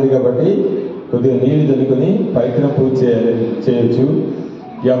అర్హత లేదు కాబట్టి కొద్దిగా నీళ్లు చల్లుకొని పరిక్రమ పూర్తి చేయొచ్చు.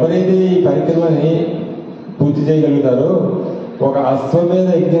 ఎవరైతే ఈ పరిక్రమని పూర్తి చేయగలుగుతారో ఒక అశ్వమేధ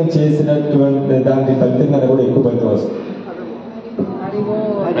యజ్ఞం చేసినటువంటి దానికి ఫలితంగా కూడా ఎక్కువ ఫలితం వస్తుంది.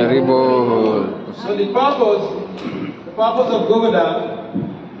 So the purpose of Govardhan,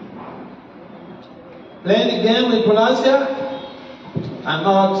 playing the game with Pulasya and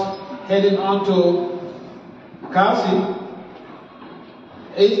not heading on to Kasi,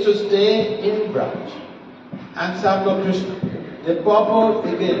 is to stay in Vraj and serve Lord Krishna. The purpose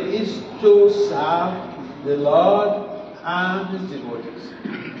again is to serve the Lord and his devotees.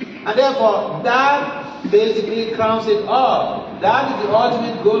 And therefore, that basically crowns it all. That is the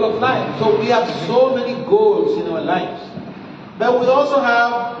ultimate goal of life. So we have so many goals in our lives. But we also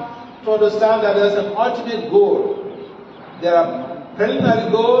have to understand that there's an ultimate goal. There are preliminary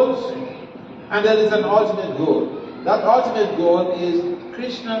goals and there is an ultimate goal. That ultimate goal is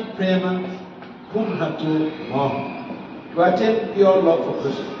Krishna Prema Pumhatu Mam. To attain pure love for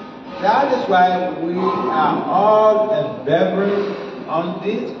Krishna. That is why we are all endeavoring on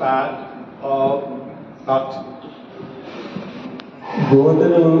this path of bhakti.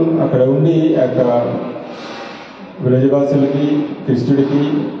 గోవర్ధనుడు అక్కడ ఉండి అక్కడ బ్రజవాసులకి, కృష్ణుడికి,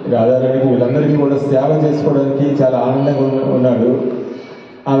 రాధారానికి వీళ్ళందరికీ కూడా సేవ చేసుకోవడానికి చాలా ఆనందంగా ఉన్నాడు.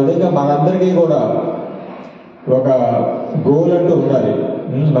 ఆ విధంగా మనందరికీ కూడా ఒక గోల్ అంటూ ఉండాలి.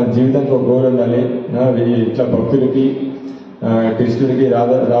 మన జీవితానికి ఒక గోల్ ఉండాలి. ఇట్లా భక్తులకి, కృష్ణుడికి,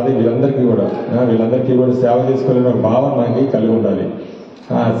 రాధ వీళ్ళందరికీ కూడా సేవ చేసుకోవాలనే ఒక భావన మనకి కలిగి ఉండాలి.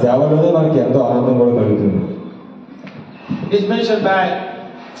 ఆ సేవలోనే మనకి ఎంతో ఆనందం కూడా కలుగుతుంది. It's mentioned by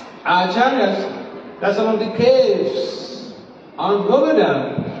Acharyas that some of the caves on Govardhan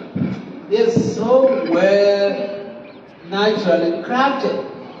is so well naturally crafted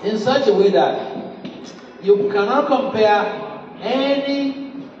in such a way that you cannot compare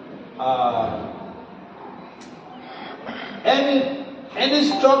any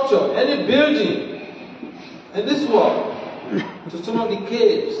structure, any building in this world to some of the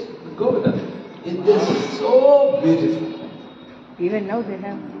caves in Govardhan. It is so beautiful. Even now they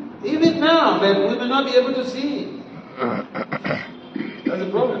have. Even now, but we may not be able to see. That's the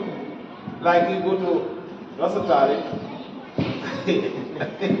problem. Like you go to Rasatari.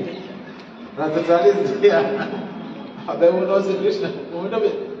 Rasatari is there. Then we will not see Krishna.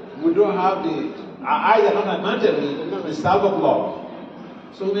 we don't have our eyes are not anointed with the salve of love.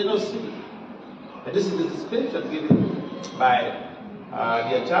 So we may not see. And this is the description given by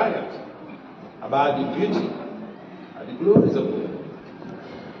the Acharyas about the beauty and the glories of God.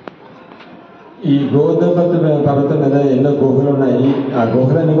 ఈ గోవర్ధన పర్వతం మీద ఎన్నో గుహలు ఉన్నాయి. ఆ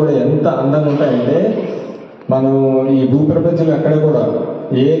గుహలన్నీ కూడా ఎంత అందంగా ఉంటాయంటే మనం ఈ భూప్రపంచంలో ఎక్కడ కూడా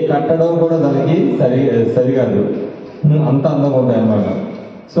ఏ కట్టడం కూడా దానికి సరికాదు, అంత అందంగా ఉంటాయి అన్నమాట.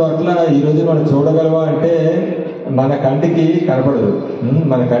 సో అట్లా ఈరోజు మనం చూడగలవా అంటే మన కంటికి కనపడదు.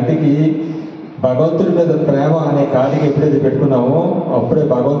 మన కంటికి భగవంతుడి మీద ప్రేమ అనే కాటికి ఎప్పుడైతే పెట్టుకున్నామో అప్పుడే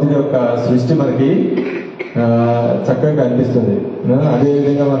భగవంతుడి యొక్క సృష్టి మనకి చక్కగా కనిపిస్తుంది.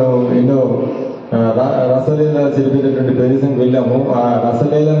 అదేవిధంగా మనం ఎన్నో రసలీల జరిపేటటువంటి ప్రదేశానికి వెళ్ళాము. ఆ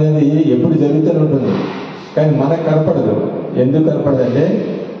రసలీల అనేది ఎప్పుడు జరుగుతూనే ఉంటుంది, కానీ మనకు కనపడదు. ఎందుకు కనపడదు అంటే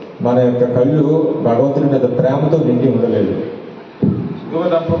మన యొక్క కళ్ళు భగవంతుడి మీద ప్రేమతో నిండి ఉండలేదు.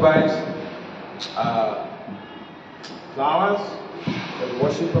 Govardhan provides flowers for the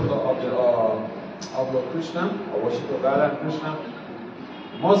worship of Lord Krishna, or worship of Radha and Krishna.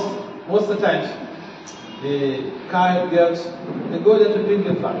 Most of the times, the cowherd girls, they go there to bring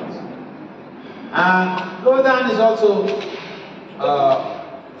the flowers. And Govardhan is also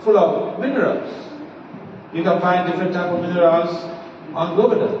full of minerals. You can find different types of minerals on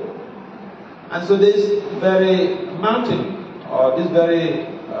Govardhan. And so this very mountain, or this very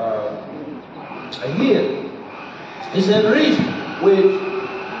hill, is enriched with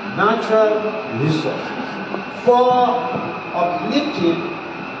natural resources for uplifting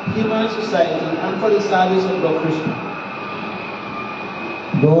human society and for the service of Lord Krishna.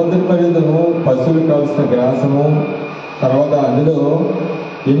 Govardhana పర్వతము పశువులు కావాల్సిన గ్రాసము, తర్వాత అందులో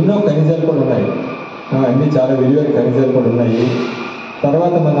ఎన్నో ఖనిజాలు కూడా ఉన్నాయి. అన్ని చాలా విలువైన ఖనిజాలు కూడా ఉన్నాయి.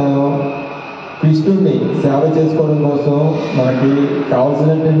 తర్వాత మనం కృష్ణుడిని సేవ చేసుకోవడం కోసం మనకి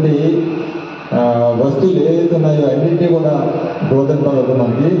కావాల్సినటువంటి వస్తువులు ఏవైతే ఉన్నాయో అన్నింటినీ కూడా గోవర్ధన పర్వతం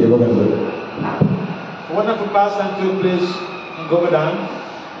మనకి ఇవ్వగలదు. Wonderful pastime took place in Govardhan,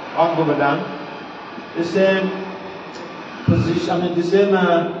 on Govardhan. The same position, the same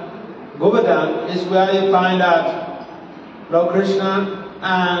Govardhan is where you find that Lord Krishna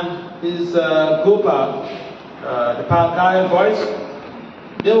and his Gopal, the Palkaya boys,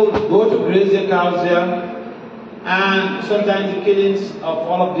 they would go to graze their cows there, and sometimes the killings of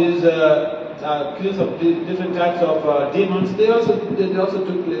all of these killings of different types of demons, they also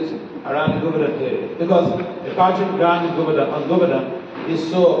took place around the Govardhan area, because the pasture ground in Govardhan is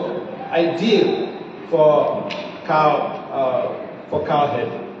so ideal for cow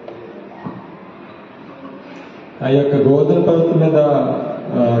head. ఆ యొక్క గోవర్ధన పర్వతం మీద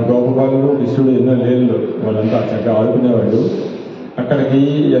గోపబాలుడు, కృష్ణుడు ఎన్నో లేళ్ళు వాళ్ళంతా చక్కగా ఆడుకునేవాళ్ళు. అక్కడికి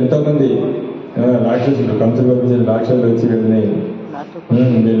ఎంతో మంది రాక్షసులు, కంసులు పంపించిన రాక్షసులు వచ్చి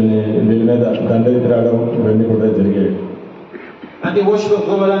వీళ్ళ మీద దండెత్తి రావడం ఇవన్నీ కూడా జరిగాయి. And the worship of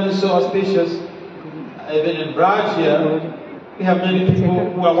Govardhan is so auspicious. Even in Vraja here, we have many people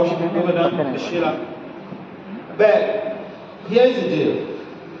who are worshiping Govardhan, the Shila. But here is the deal.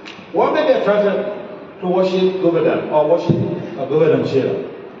 What may be attracted to worship Govardhan or worship Govardhan Shila?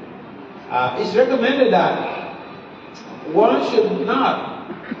 It's recommended that one should not,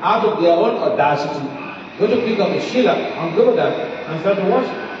 out of their own audacity, go to pick up a Shila on Govardhan and start to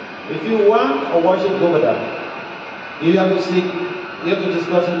worship. If you want to worship Govardhan, you have to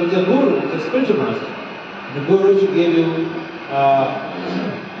discuss it with your guru, with your spiritual master. The guru should give you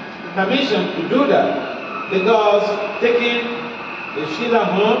permission to do that, because taking the Shila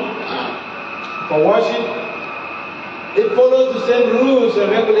home for worship, it follows the same rules and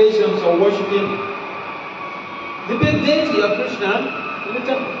regulations of worshiping the big deity of Krishna in the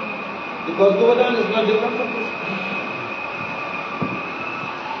temple, because Govardhan is not different from Krishna.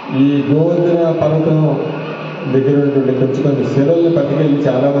 ఈ గోవర్ధన పర్వతం దగ్గర ఉన్నటువంటి కొంచెం శిలల్ని పట్టుకెళ్ళి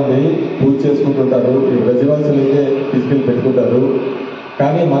చాలా మంది పూజ చేసుకుంటుంటారు. ఈ బ్రజవాసులు అయితే తీసుకెళ్ళి పెట్టుకుంటారు.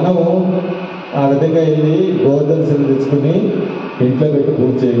 కానీ మనము ఆ విధంగా వెళ్ళి గోవర్ధన శిల తెచ్చుకుని ఇంట్లో పెట్టి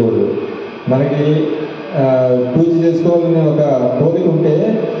పూజ చేయకూడదు. మనకి పూజ చేసుకోవాలని ఒక కోరిక ఉంటే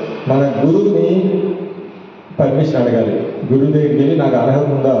మన గురువుని పర్మిషన్ అడగాలి. గురువు దగ్గరికి వెళ్ళి నాకు అర్హత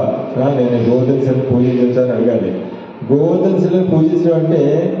ఉందా, నేను గోవర్ధన శిలను పూజించాలని అడగాలి. గోవర్ధన శిలను పూజించడం అంటే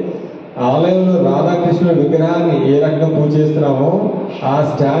ఆలయంలో రాధాకృష్ణుల విగ్రహాన్ని ఏ రకంగా పూజ చేస్తున్నామో ఆ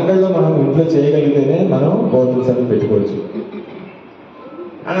స్టాండర్డ్లో మనం ఇంట్లో చేయగలిగితేనే మనం గోవర్ధన శిలను పెట్టుకోవచ్చు.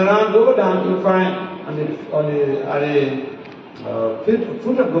 And around Govardhan you find on the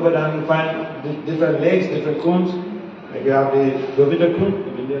foot of Govardhan you find different lakes, different cones. Like you have the Govardhan Kund.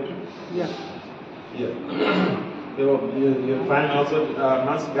 Yeah. You find also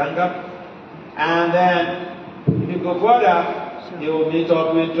Mas Ganga, and then if you go further, You meet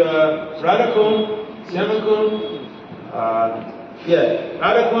up with Radha Kund, Shyamal Kund.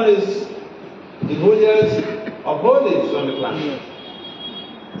 Radha Kund is the holiest of holies on the planet.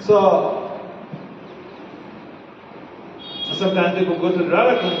 So, sometimes people go to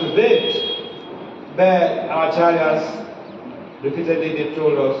Radha Kund to bathe, but our acharyas repeatedly they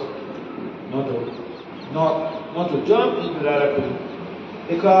told us not to jump into Radha Kund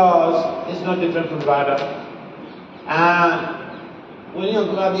because it's not different from Radha. And when you are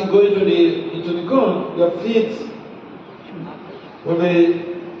going into the Kund, your feet will be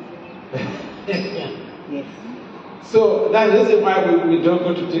Yes. So that's the reason why we don't go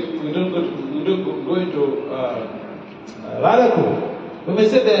into Radha Kund. When we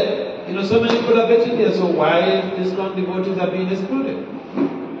say that so many people are getting there, so why these devotees are being excluded?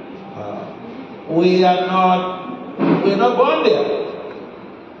 We are not born there.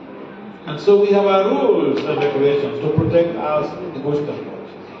 And so we have our rules and regulations to protect our devotional devotees.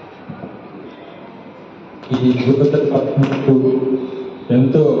 ఈ గురుపత్ర పత్రకు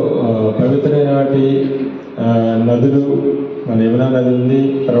ఎంతో పవిత్రమైనటువంటి నదులు, మన యమునా నది ఉంది,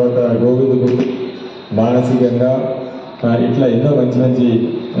 తర్వాత గోవిందకు మానసికంగా ఇట్లా ఎన్నో మంచి మంచి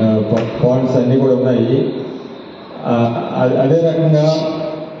పాయింట్స్ అన్నీ కూడా ఉన్నాయి. అదే రకంగా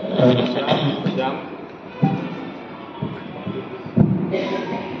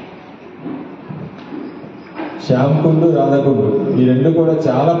శ్యామకుండు, రాధకుండు ఈ రెండు కూడా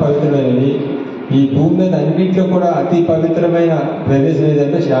చాలా పవిత్రమైనవి. ఈ భూమి మీద అన్నింటిలో కూడా అతి పవిత్రమైన ప్రదేశం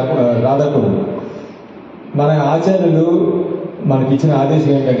ఏదంటే రాధకుండు. మన ఆచార్యులు మనకిచ్చిన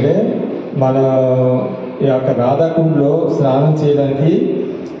ఆదేశం ఏంటంటే మన ఈ యొక్క రాధాకుండలో స్నానం చేయడానికి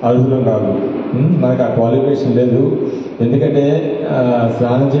అర్హులం కాదు. మనకు ఆ క్వాలిఫికేషన్ లేదు. ఎందుకంటే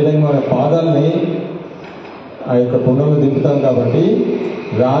స్నానం చేయడానికి మన పాదాలని ఆ యొక్క కుండంలో దింపుతాం కాబట్టి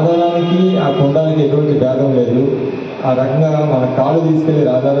రాధారానికి ఆ కుండానికి ఎటువంటి భేదం లేదు. ఆ రకంగా మన కాళ్ళు తీసుకెళ్లి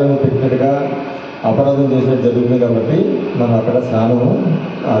రాధారాన్ని పెట్టినట్టుగా అపరాధం చేసినట్టు జరుగుతుంది కాబట్టి మనం అక్కడ స్నానము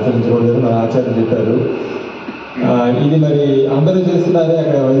ఆచరించకూడదు మన ఆచార్యులు చెప్పారు. ఇది మరి అందరూ చేస్తున్నారే,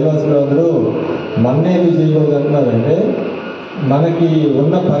 అక్కడ వైదివాసులు అందరూ మన్నే ఎందుకు చేయకూడదు అంటున్నారంటే మనకి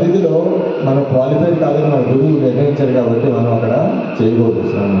ఉన్న పరిధిలో మనం క్వాలిఫైడ్ కాదని మన గురువు నిర్ణయించారు కాబట్టి మనం అక్కడ చేయకూడదు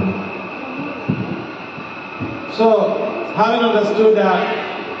స్నానం. So, having understood that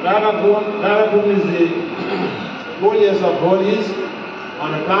Radha Kund is the holiest of holies on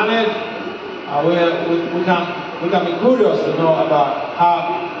the planet, we can be curious to know about how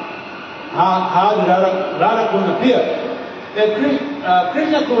did Radha Kund appear.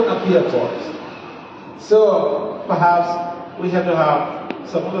 Krishna Kund appeared first. So, perhaps we have to have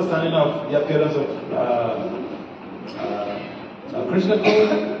some understanding of the appearance of Krishna Kund,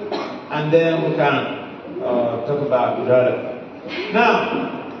 and then we can talk about Radha. Now,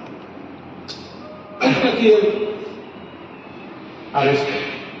 Krishna killed Arista.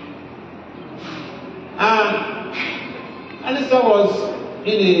 And Arista was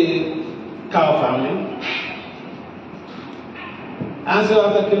in a cow family. And so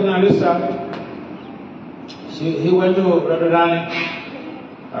after killing Arista, he went to Radharani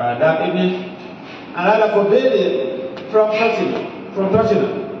that evening, and Radha forbade him from touching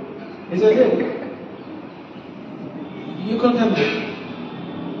her. He said, hey, you can't have it.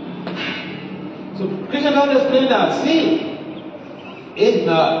 So Krishna can't explain that. See, it's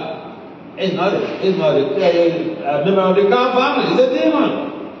not a member of the cow family. It's a demon.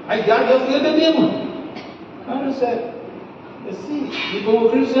 God just killed the demon. Krishna said, see, people will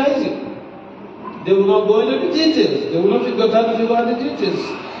criticize you. They will not go into the details. They will not try to figure out the details,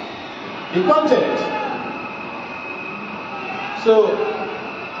 the content. So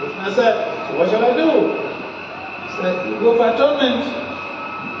Krishna said, so what shall I do? He said, you go for atonement.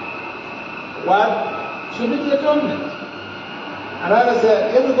 What should be the atonement? And Radha said,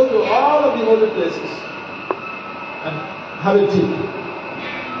 you have to go to all of the holy places and have a tea.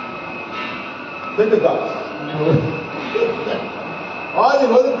 Think about it. All the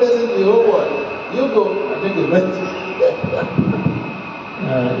holy places in the whole world. You go, I think the best.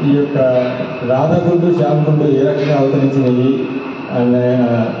 ఈ యొక్క రాధాకుండు, శ్యామకుండు ఏ రకంగా అవతరించినవి అని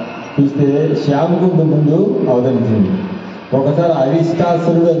చూస్తే శ్యామకుండు ముందు అవతరించింది. ఒకసారి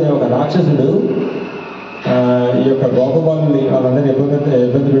అరిష్టాసురుడు అనే ఒక రాక్షసుడు ఈ యొక్క గోపబాలుని వాళ్ళందరినీ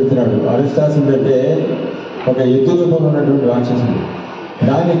ఇబ్బంది పెడుతున్నాడు. అరిష్టాసురుడు అంటే ఒక ఎత్తు రూపంలో ఉన్నటువంటి రాక్షసుడు.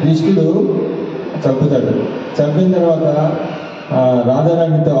 దాన్ని కృష్ణుడు చంపుతాడు. చంపిన తర్వాత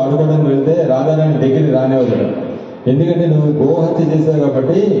రాధారాణితో ఆడుకోవడానికి వెళ్తే రాధారాణి దగ్గరికి రానివ్వదు. ఎందుకంటే నువ్వు గోహత్య చేశావు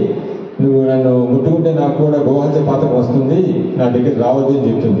కాబట్టి నువ్వు నన్ను ముట్టుకుంటే నాకు కూడా గోహత్య పాత్ర వస్తుంది, నా దగ్గర రావద్దు అని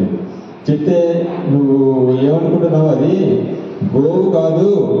చెప్తుంది. చెప్తే నువ్వు ఏమనుకుంటున్నావు, అది గోవు కాదు,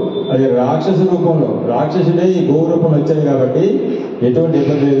 అది రాక్షస రూపంలో రాక్షసుడే ఈ గోవు రూపంలో వచ్చాడు కాబట్టి ఎటువంటి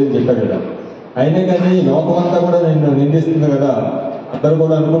ఇబ్బంది లేదని చెప్పాడట. అయినా కానీ లోకమంతా కూడా నిన్ను నిందిస్తుంది కదా, అందరూ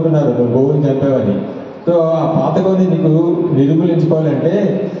కూడా అనుకుంటున్నారు నువ్వు గోవుని చంపావని. సో ఆ పాతకాన్ని నీకు నిర్మూలించుకోవాలంటే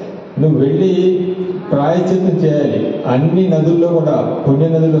నువ్వు వెళ్ళి ప్రాయశ్చిత్తం చేయాలి. అన్ని నదుల్లో కూడా పుణ్య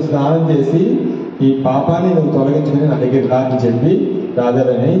నదుల్లో స్నానం చేసి ఈ పాపాన్ని నువ్వు తొలగించుకుని నా దగ్గర రా అని చెప్పి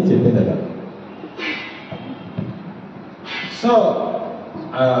రాజారని చెప్పిందట. So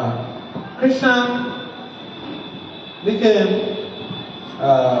Krishna became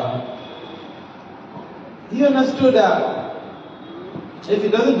he understood that if he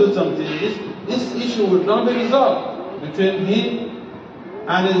doesn't do something, this issue would not be resolved between him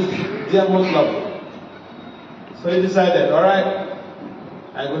and his dear most lover. So he decided, all right,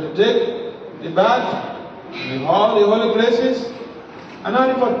 I'm going to take the bath in all the holy places and I'll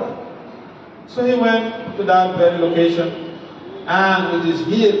report back. So he went to that very location and with his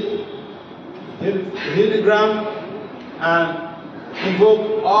heel, hit the ground and invoked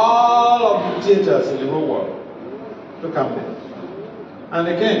all of the theaters in the whole world to come there. And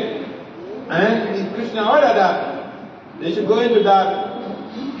they came. And Krishna ordered that they should go into that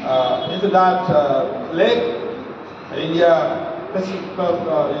lake in the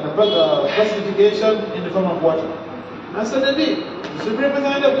pacification in the form of water. And so they did. The Supreme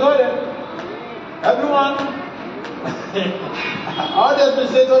Personality of Godhead, everyone, all the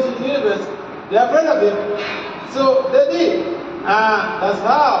administrators in the universe, they are afraid of him. So they did. And that's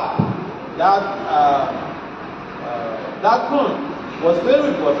how that pond was filled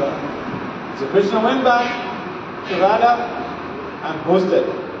with water. So Krishna went back to Radha and boasted,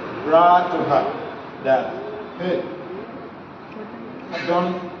 brought to her that, hey, I've done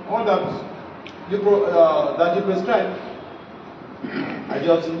all that you prescribed. I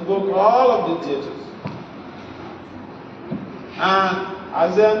just invoked all of the theaters. And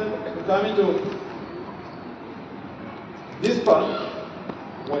as then coming to this pond,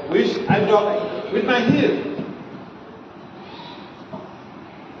 which I dropped with my heel.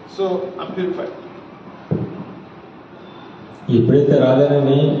 So I'm purified. ఎప్పుడైతే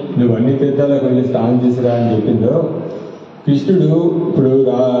రాధారాణి నువ్వు అన్ని తీర్థాలకు వెళ్ళి స్నానం చేసిరా అని చెప్పిందో, కృష్ణుడు ఇప్పుడు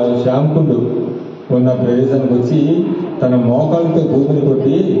శ్యామకుండు ఉన్న ప్రదేశానికి వచ్చి తన మోకాలతో భూమిని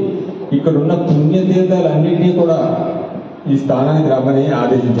కొట్టి ఇక్కడున్న పుణ్యతీర్థాలన్నింటినీ కూడా ఈ స్థానానికి రమ్మని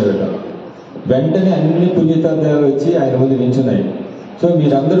ఆదేశించాడట. వెంటనే అన్ని పుణ్యతీర్థాలు వచ్చి ఆయన ముందు నిల్చున్నాయి. సో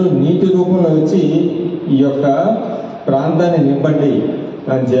మీరందరూ నీటి రూపంలో వచ్చి ఈ యొక్క ప్రాంతాన్ని నింపండి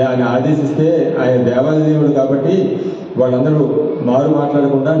అని ఆయన ఆదేశిస్తే, ఆయన దేవాదేవుడు కాబట్టి వాళ్ళందరూ మారు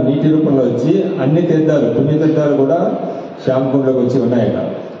మాట్లాడకుండా నీటి రూపంలో వచ్చి అన్ని తీర్థాలు పుణ్యతీర్థాలు కూడా శ్యామకుండలోకి వచ్చి ఉన్నాయట.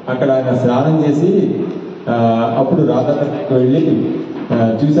 అక్కడ ఆయన స్నానం చేసి అప్పుడు రాధాకి వెళ్ళి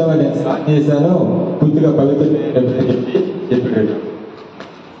చూసావా నేను స్నానం చేశాను, పూర్తిగా పవిత్ర చెప్పాడు.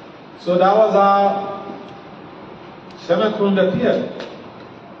 So that was how Shamakund appeared.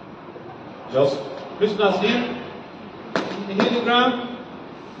 Just Krishna's heel, he hit the ground,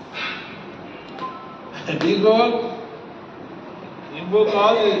 a big hole, invoked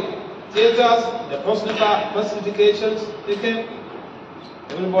all the theaters, the pacifications, they came.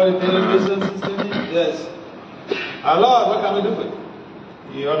 Everybody paid obeisance and said, yes. Our Lord, what can we do for you?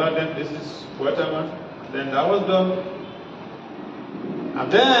 He ordered them, this is whatever. Then that was done. And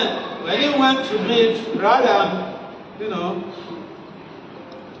then, when he went to meet Radha,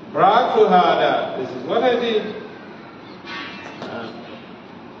 brag to her that this is what I did.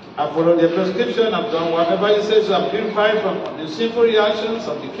 I followed the prescription, I've done whatever he says, so I'm purified from the sinful reactions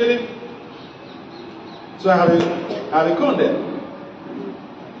of the killing. So I have a con there.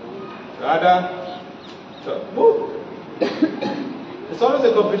 Radha, so move. It's always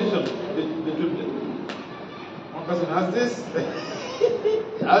a competition between them. One person has this,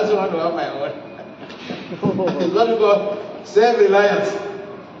 I also want to have my own. It's what we call self-reliance.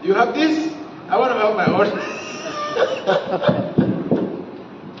 You have this, I want to have my own.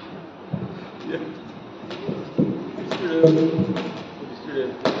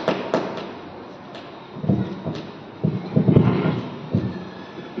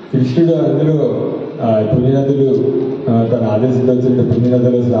 కృష్ణుడు అందులో పుణ్యనదులు తన ఆదేశంతో వచ్చిన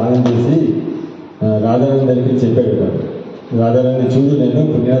పుణ్యనదులు స్నానం చేసి రాధారాణి దగ్గరికి చెప్పాడు. రాధారాణి చూడు, నేను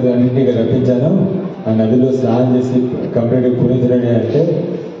పుణ్యనదులన్నింటినీ రప్పించాను, ఆ నదిలో స్నానం చేసి కంప్లీట్గా పుణ్యతులని అంటే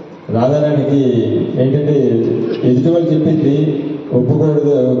రాధారాణికి ఏంటంటే ఎదుటి వాళ్ళు చెప్పింది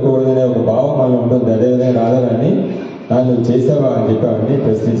ఒప్పుకోకూడదనే ఒక భావం మనలో ఉంటుంది. అదేవిధంగా రాధారాణి దాన్ని చేసావా అని చెప్పామని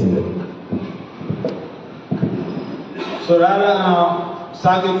ప్రశ్నించింది. So Radha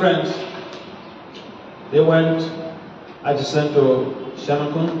Saki friends, they went adjacent to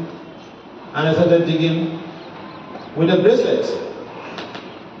Shamakund and they started digging with the bracelets.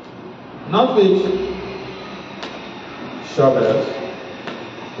 not with shovels.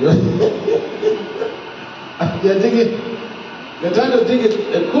 You're trying to dig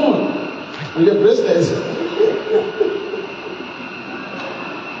a cone with your bracelets.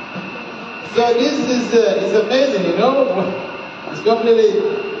 So this is amazing, you know. It's completely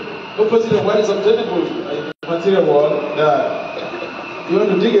opposite of what is obtainable in the material world. You want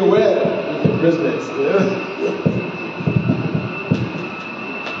to dig a well with your bracelets.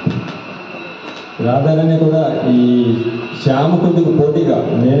 Radharani కూడా ఈ శ్యామకుండికి పోటీగా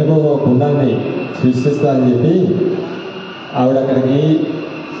నేను ఒక కుండాన్ని సృష్టిస్తానని చెప్పి ఆవిడ అక్కడికి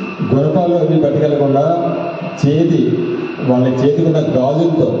గుణపాలు అవి పట్టుకెళ్లకుండా వాళ్ళ చేతికున్న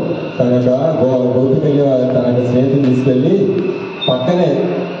గాజులతో తన యొక్క గోపికెళ్ళి తన యొక్క స్నేహితుని తీసుకెళ్ళి పక్కనే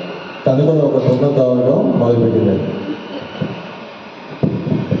తను కూడా ఒక కుండం తవ్వడం మొదలుపెట్టింది.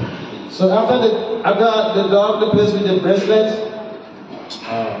 So after the dog plays with the bracelets,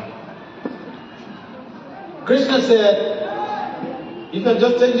 Krishna said, "You can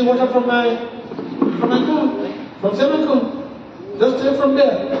just take the water from my kum, from seven kum. Just take from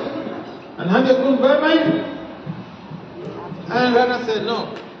there and have your kum by mine." And Radha said, "No.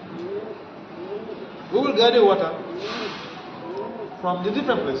 We will get the water from the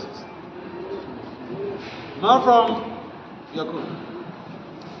different places, not from your kum."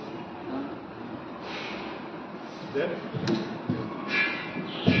 Then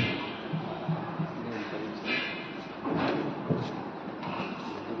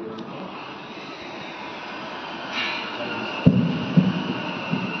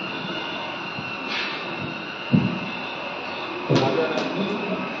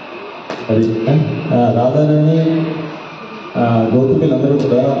అది రాధారాణి గోపికలందరూ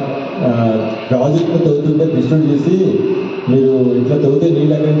కూడా గాజులతో తవ్వుతుంటే కృష్ణుడు చూసి మీరు ఇట్లా తవ్వుతే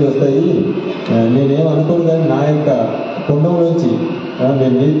నీళ్ళు ఎక్కడి నుంచి వస్తాయి, నేనేం అనుకోను కానీ నా యొక్క కుండంలోంచి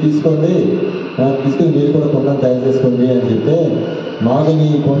మీరు నీళ్ళు తీసుకొని మీరు కూడా కుండం తయారు చేసుకోండి అని చెప్తే, మాకు నీ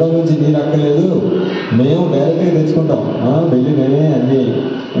కుండం నుంచి నీళ్ళు అక్కర్లేదు, మేము డైరెక్ట్గా తెచ్చుకుంటాం, వెళ్ళి నేనే అన్ని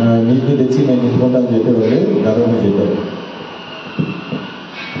నీటిని తెచ్చి మేము తెచ్చుకుంటాం అని చెప్పేవాళ్ళు గర్వంగా చెప్పారు.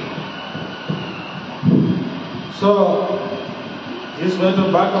 So this went on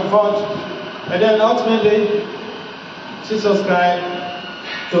back and forth, and then ultimately she subscribed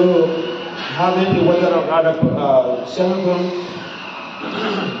to having the water of Radha Shanakam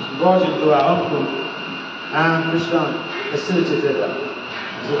brought into her own kum, and Krishna facilitated that.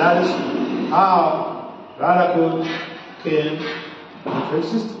 So that is how Radha Kum came into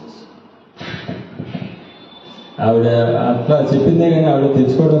existence. ఆవిడ అట్లా చెప్పిందే కానీ ఆవిడ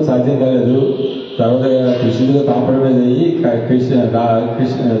తెచ్చుకోవడం సాధ్యం కాలేదు. తర్వాత కృష్ణుడితో కాంప్రమైజ్ అయ్యి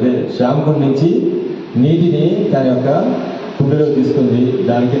శ్యామకుండ నుంచి నీటిని తన యొక్క కుండలో తీసుకుంది.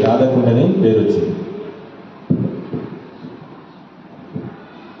 దానికి రాధాకుండ అని పేరు వచ్చింది.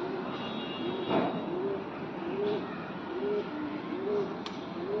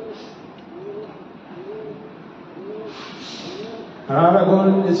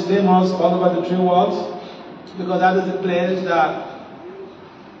 Govardhan is famous all over the three worlds because that is the place that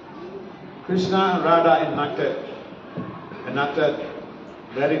Krishna and Radha enacted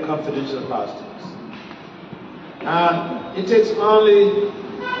very confidential pastimes. And it takes only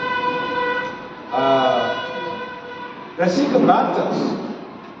Rasika Bhaktas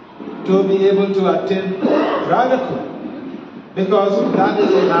to be able to attain Radhaku, because that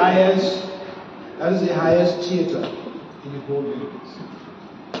is the highest theater in the whole universe.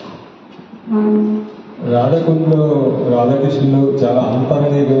 రాధాకుండలో రాధాకృష్ణులు చాలా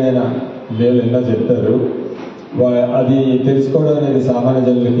అంతరంగికమైన దేవులు ఎన్నో చెప్తారు. అది తెలుసుకోవడం అనేది సామాన్య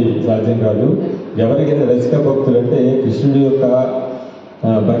జనులకి సాధ్యం కాదు. ఎవరికైతే రసిక భక్తులు అంటే కృష్ణుడి యొక్క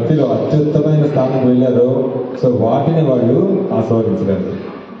భక్తిలో అత్యుత్తమైన స్థానం వెళ్ళారో సో వాటిని వాళ్ళు ఆస్వాదించగలరు.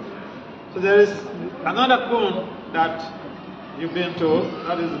 So there is another kum that you've been told,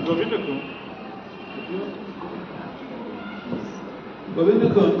 that is Govinda kum. Govinda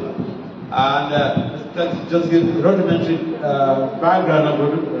kum, and let's just give rudimentary background of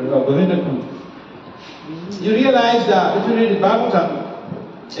Govinda kum. You realize that if you read the Bhagavatam,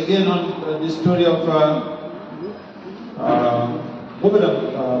 again on the story of Govardhan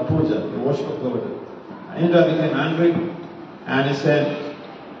Puja, the worship of Govardhan, Indra became angry and he said,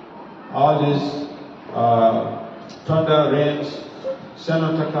 all these thunder, rains,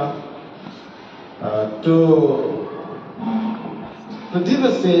 Sanataka, to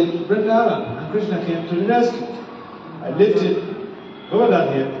devastate Vrindavan, and Krishna came to the rescue. I lifted Govardhan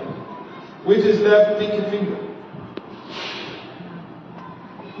here with his left pinky finger.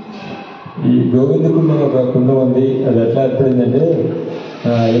 ఈ గోవింద కుండం ఒక కుండం ఉంది. అది ఎట్లా ఏర్పడిందంటే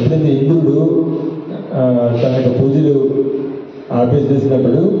ఎప్పుడైతే ఇంద్రుడు తన యొక్క పూజలు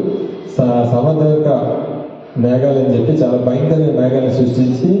ఆపేసేసినప్పుడు సమర్థక మేఘాలు అని చెప్పి చాలా భయంకరమైన మేఘాలను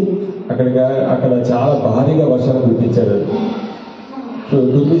సృష్టించి అక్కడ చాలా భారీగా వర్షాలు కురిపించాడు.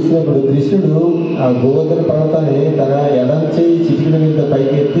 కురిపించినప్పుడు కృష్ణుడు ఆ గోవర్ధన పర్వతాన్ని తన ఎడం చేయి చిటికిన మీద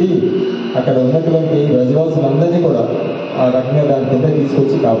పైకి ఎత్తి అక్కడ ఉన్నటువంటి బ్రజవాసులందరినీ కూడా ఆ రకంగా దాని కింద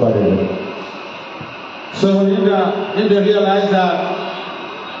తీసుకొచ్చి కాపాడాడు. So Indra realized that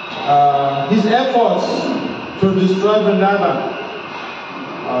his efforts to destroy Vrindavan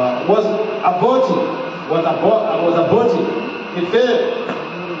was abortive. It failed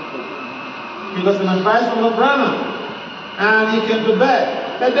because of advice from the Brahma, and he came to beg.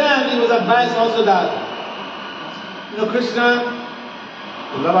 But then he was advised also that, Krishna,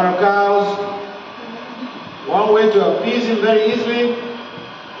 the lover of cows, one way to appease him very easily,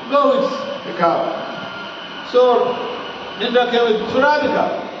 go with the cow. So Indra came with Surabhi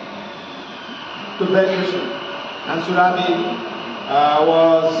to beg Krishna, and Surabhi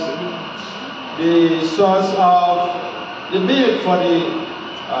was the source of the milk for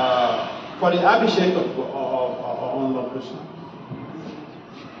the abhishek of Lord Krishna.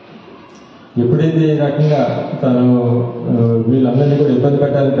 ఎప్పుడైతే ఈ రకంగా తను వీళ్ళందరినీ కూడా ఇబ్బంది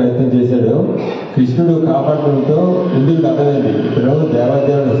పెట్టాలని ప్రయత్నం చేశాడో కృష్ణుడు కాపాడడంతో ముందుకు వెళ్ళదండి. ఇప్పుడు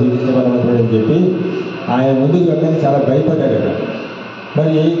దేవాదేవుడు శ్రీకృష్ణ అని చెప్పి ఆయన ముందుకు వెళ్ళడానికి చాలా భయపడ్డాడు కదా.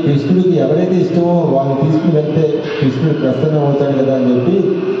 మరి కృష్ణుడికి ఎవరైతే ఇష్టమో వాళ్ళని తీసుకుని వెళ్తే కృష్ణుడు ప్రసన్నం అవుతాడు కదా అని చెప్పి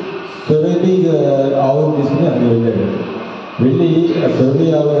సురభి ఆవును తీసుకుని అక్కడ వెళ్ళాడు. వెళ్ళి ఆ సురభి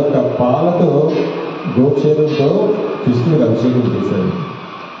ఆవు యొక్క పాలతో గోక్షేత్రంతో కృష్ణుడికి అభిషేకం చేశాడు.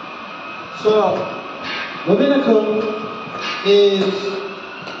 So, Govardhan is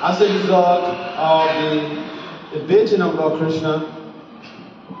as a result of the beating of Lord Krishna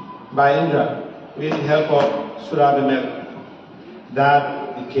by Indra with the help of Surabhi Mela. That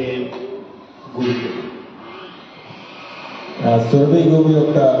became Govardhan. Surabhi గోవు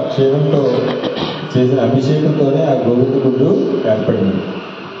యొక్క క్షేమంతో చేసిన అభిషేకంతోనే ఆ గోవిందుడు ఏర్పడింది.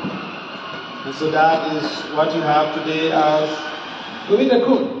 And so that is what you have today as Govardhan.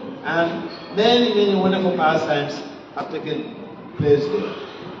 And many wonderful pastimes have taken place there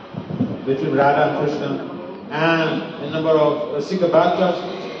between Radha and Krishna, and a number of Sikha Bhaktas.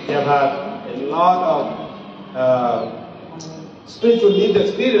 They have had a lot of spiritual lived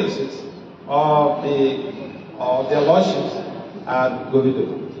experiences of their worships at Govardhan.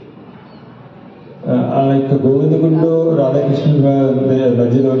 ఆ యొక్క గోవిందగుండు రాధాకృష్ణుల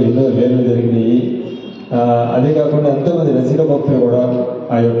మధ్యలో ఎన్నో లీలలు జరిగినాయి. అదే కాకుండా ఎంతోమంది రసిక భక్తులు కూడా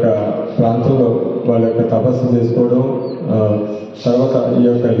ఆ యొక్క ప్రాంతంలో వాళ్ళ యొక్క తపస్సు చేసుకోవడం, తర్వాత ఈ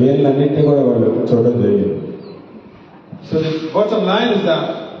యొక్క లీలలన్నింటినీ కూడా వాళ్ళు చూడడం జరిగింది. So the bottom line is that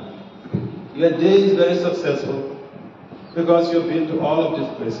your day is very successful because you've been to all of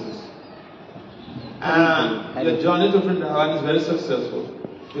these places, and your journey to Vrindavan is very successful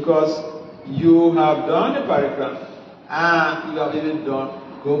because you have done a parikrama and you have even done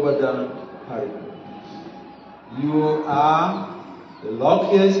Govardhan Parikrama. You are the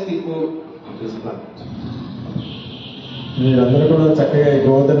luckiest people on this planet. మీరందరూ కూడా చక్కగా ఈ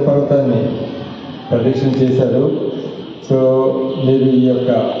గోవర్ధన పర్వతాన్ని ప్రదక్షిణ చేశారు. So మీరు ఈ యొక్క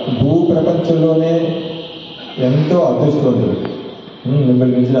భూ ప్రపంచంలోనే ఎంతో అదృష్టవంతులు,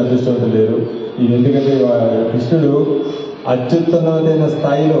 మిమ్మల్ని మించిన అదృష్టవంతులు లేరు. ఇది ఎందుకంటే కృష్ణుడు అత్యుత్తమమైన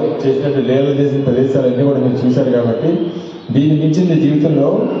స్థాయిలో చేసినట్టు లీలలు చేసిన ప్రదేశాలన్నీ కూడా మీరు చూశారు కాబట్టి దీన్ని మించిన జీవితంలో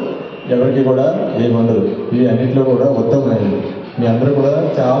ఎవరికి కూడా ఏముండదు. ఇది అన్నింటిలో కూడా ఉత్తమమైనది. మీ అందరూ కూడా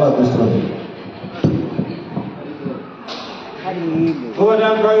చాలా అదృష్టవంతులు.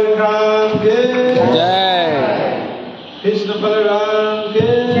 Govardhan Parikrama ke Jai. Krishna Balaram ke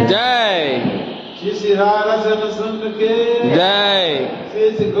Jai. Shri Radha Sanasana ke Jai.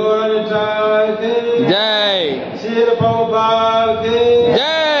 Shri Gauranitai ke Jai. Shri Prabhupada ke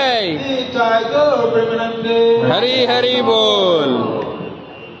Jai. Nitai Gaur Premanande. Hari Hari Bol.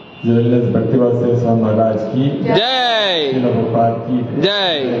 Holiness Bhakti Vasudeva Swami Maharaja की Jai. Prabhupada की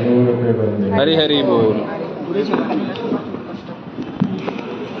Jai. गौर Premanand. Hari Hari Bol.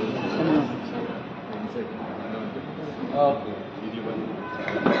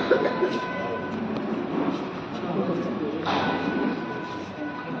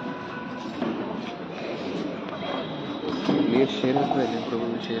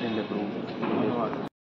 Share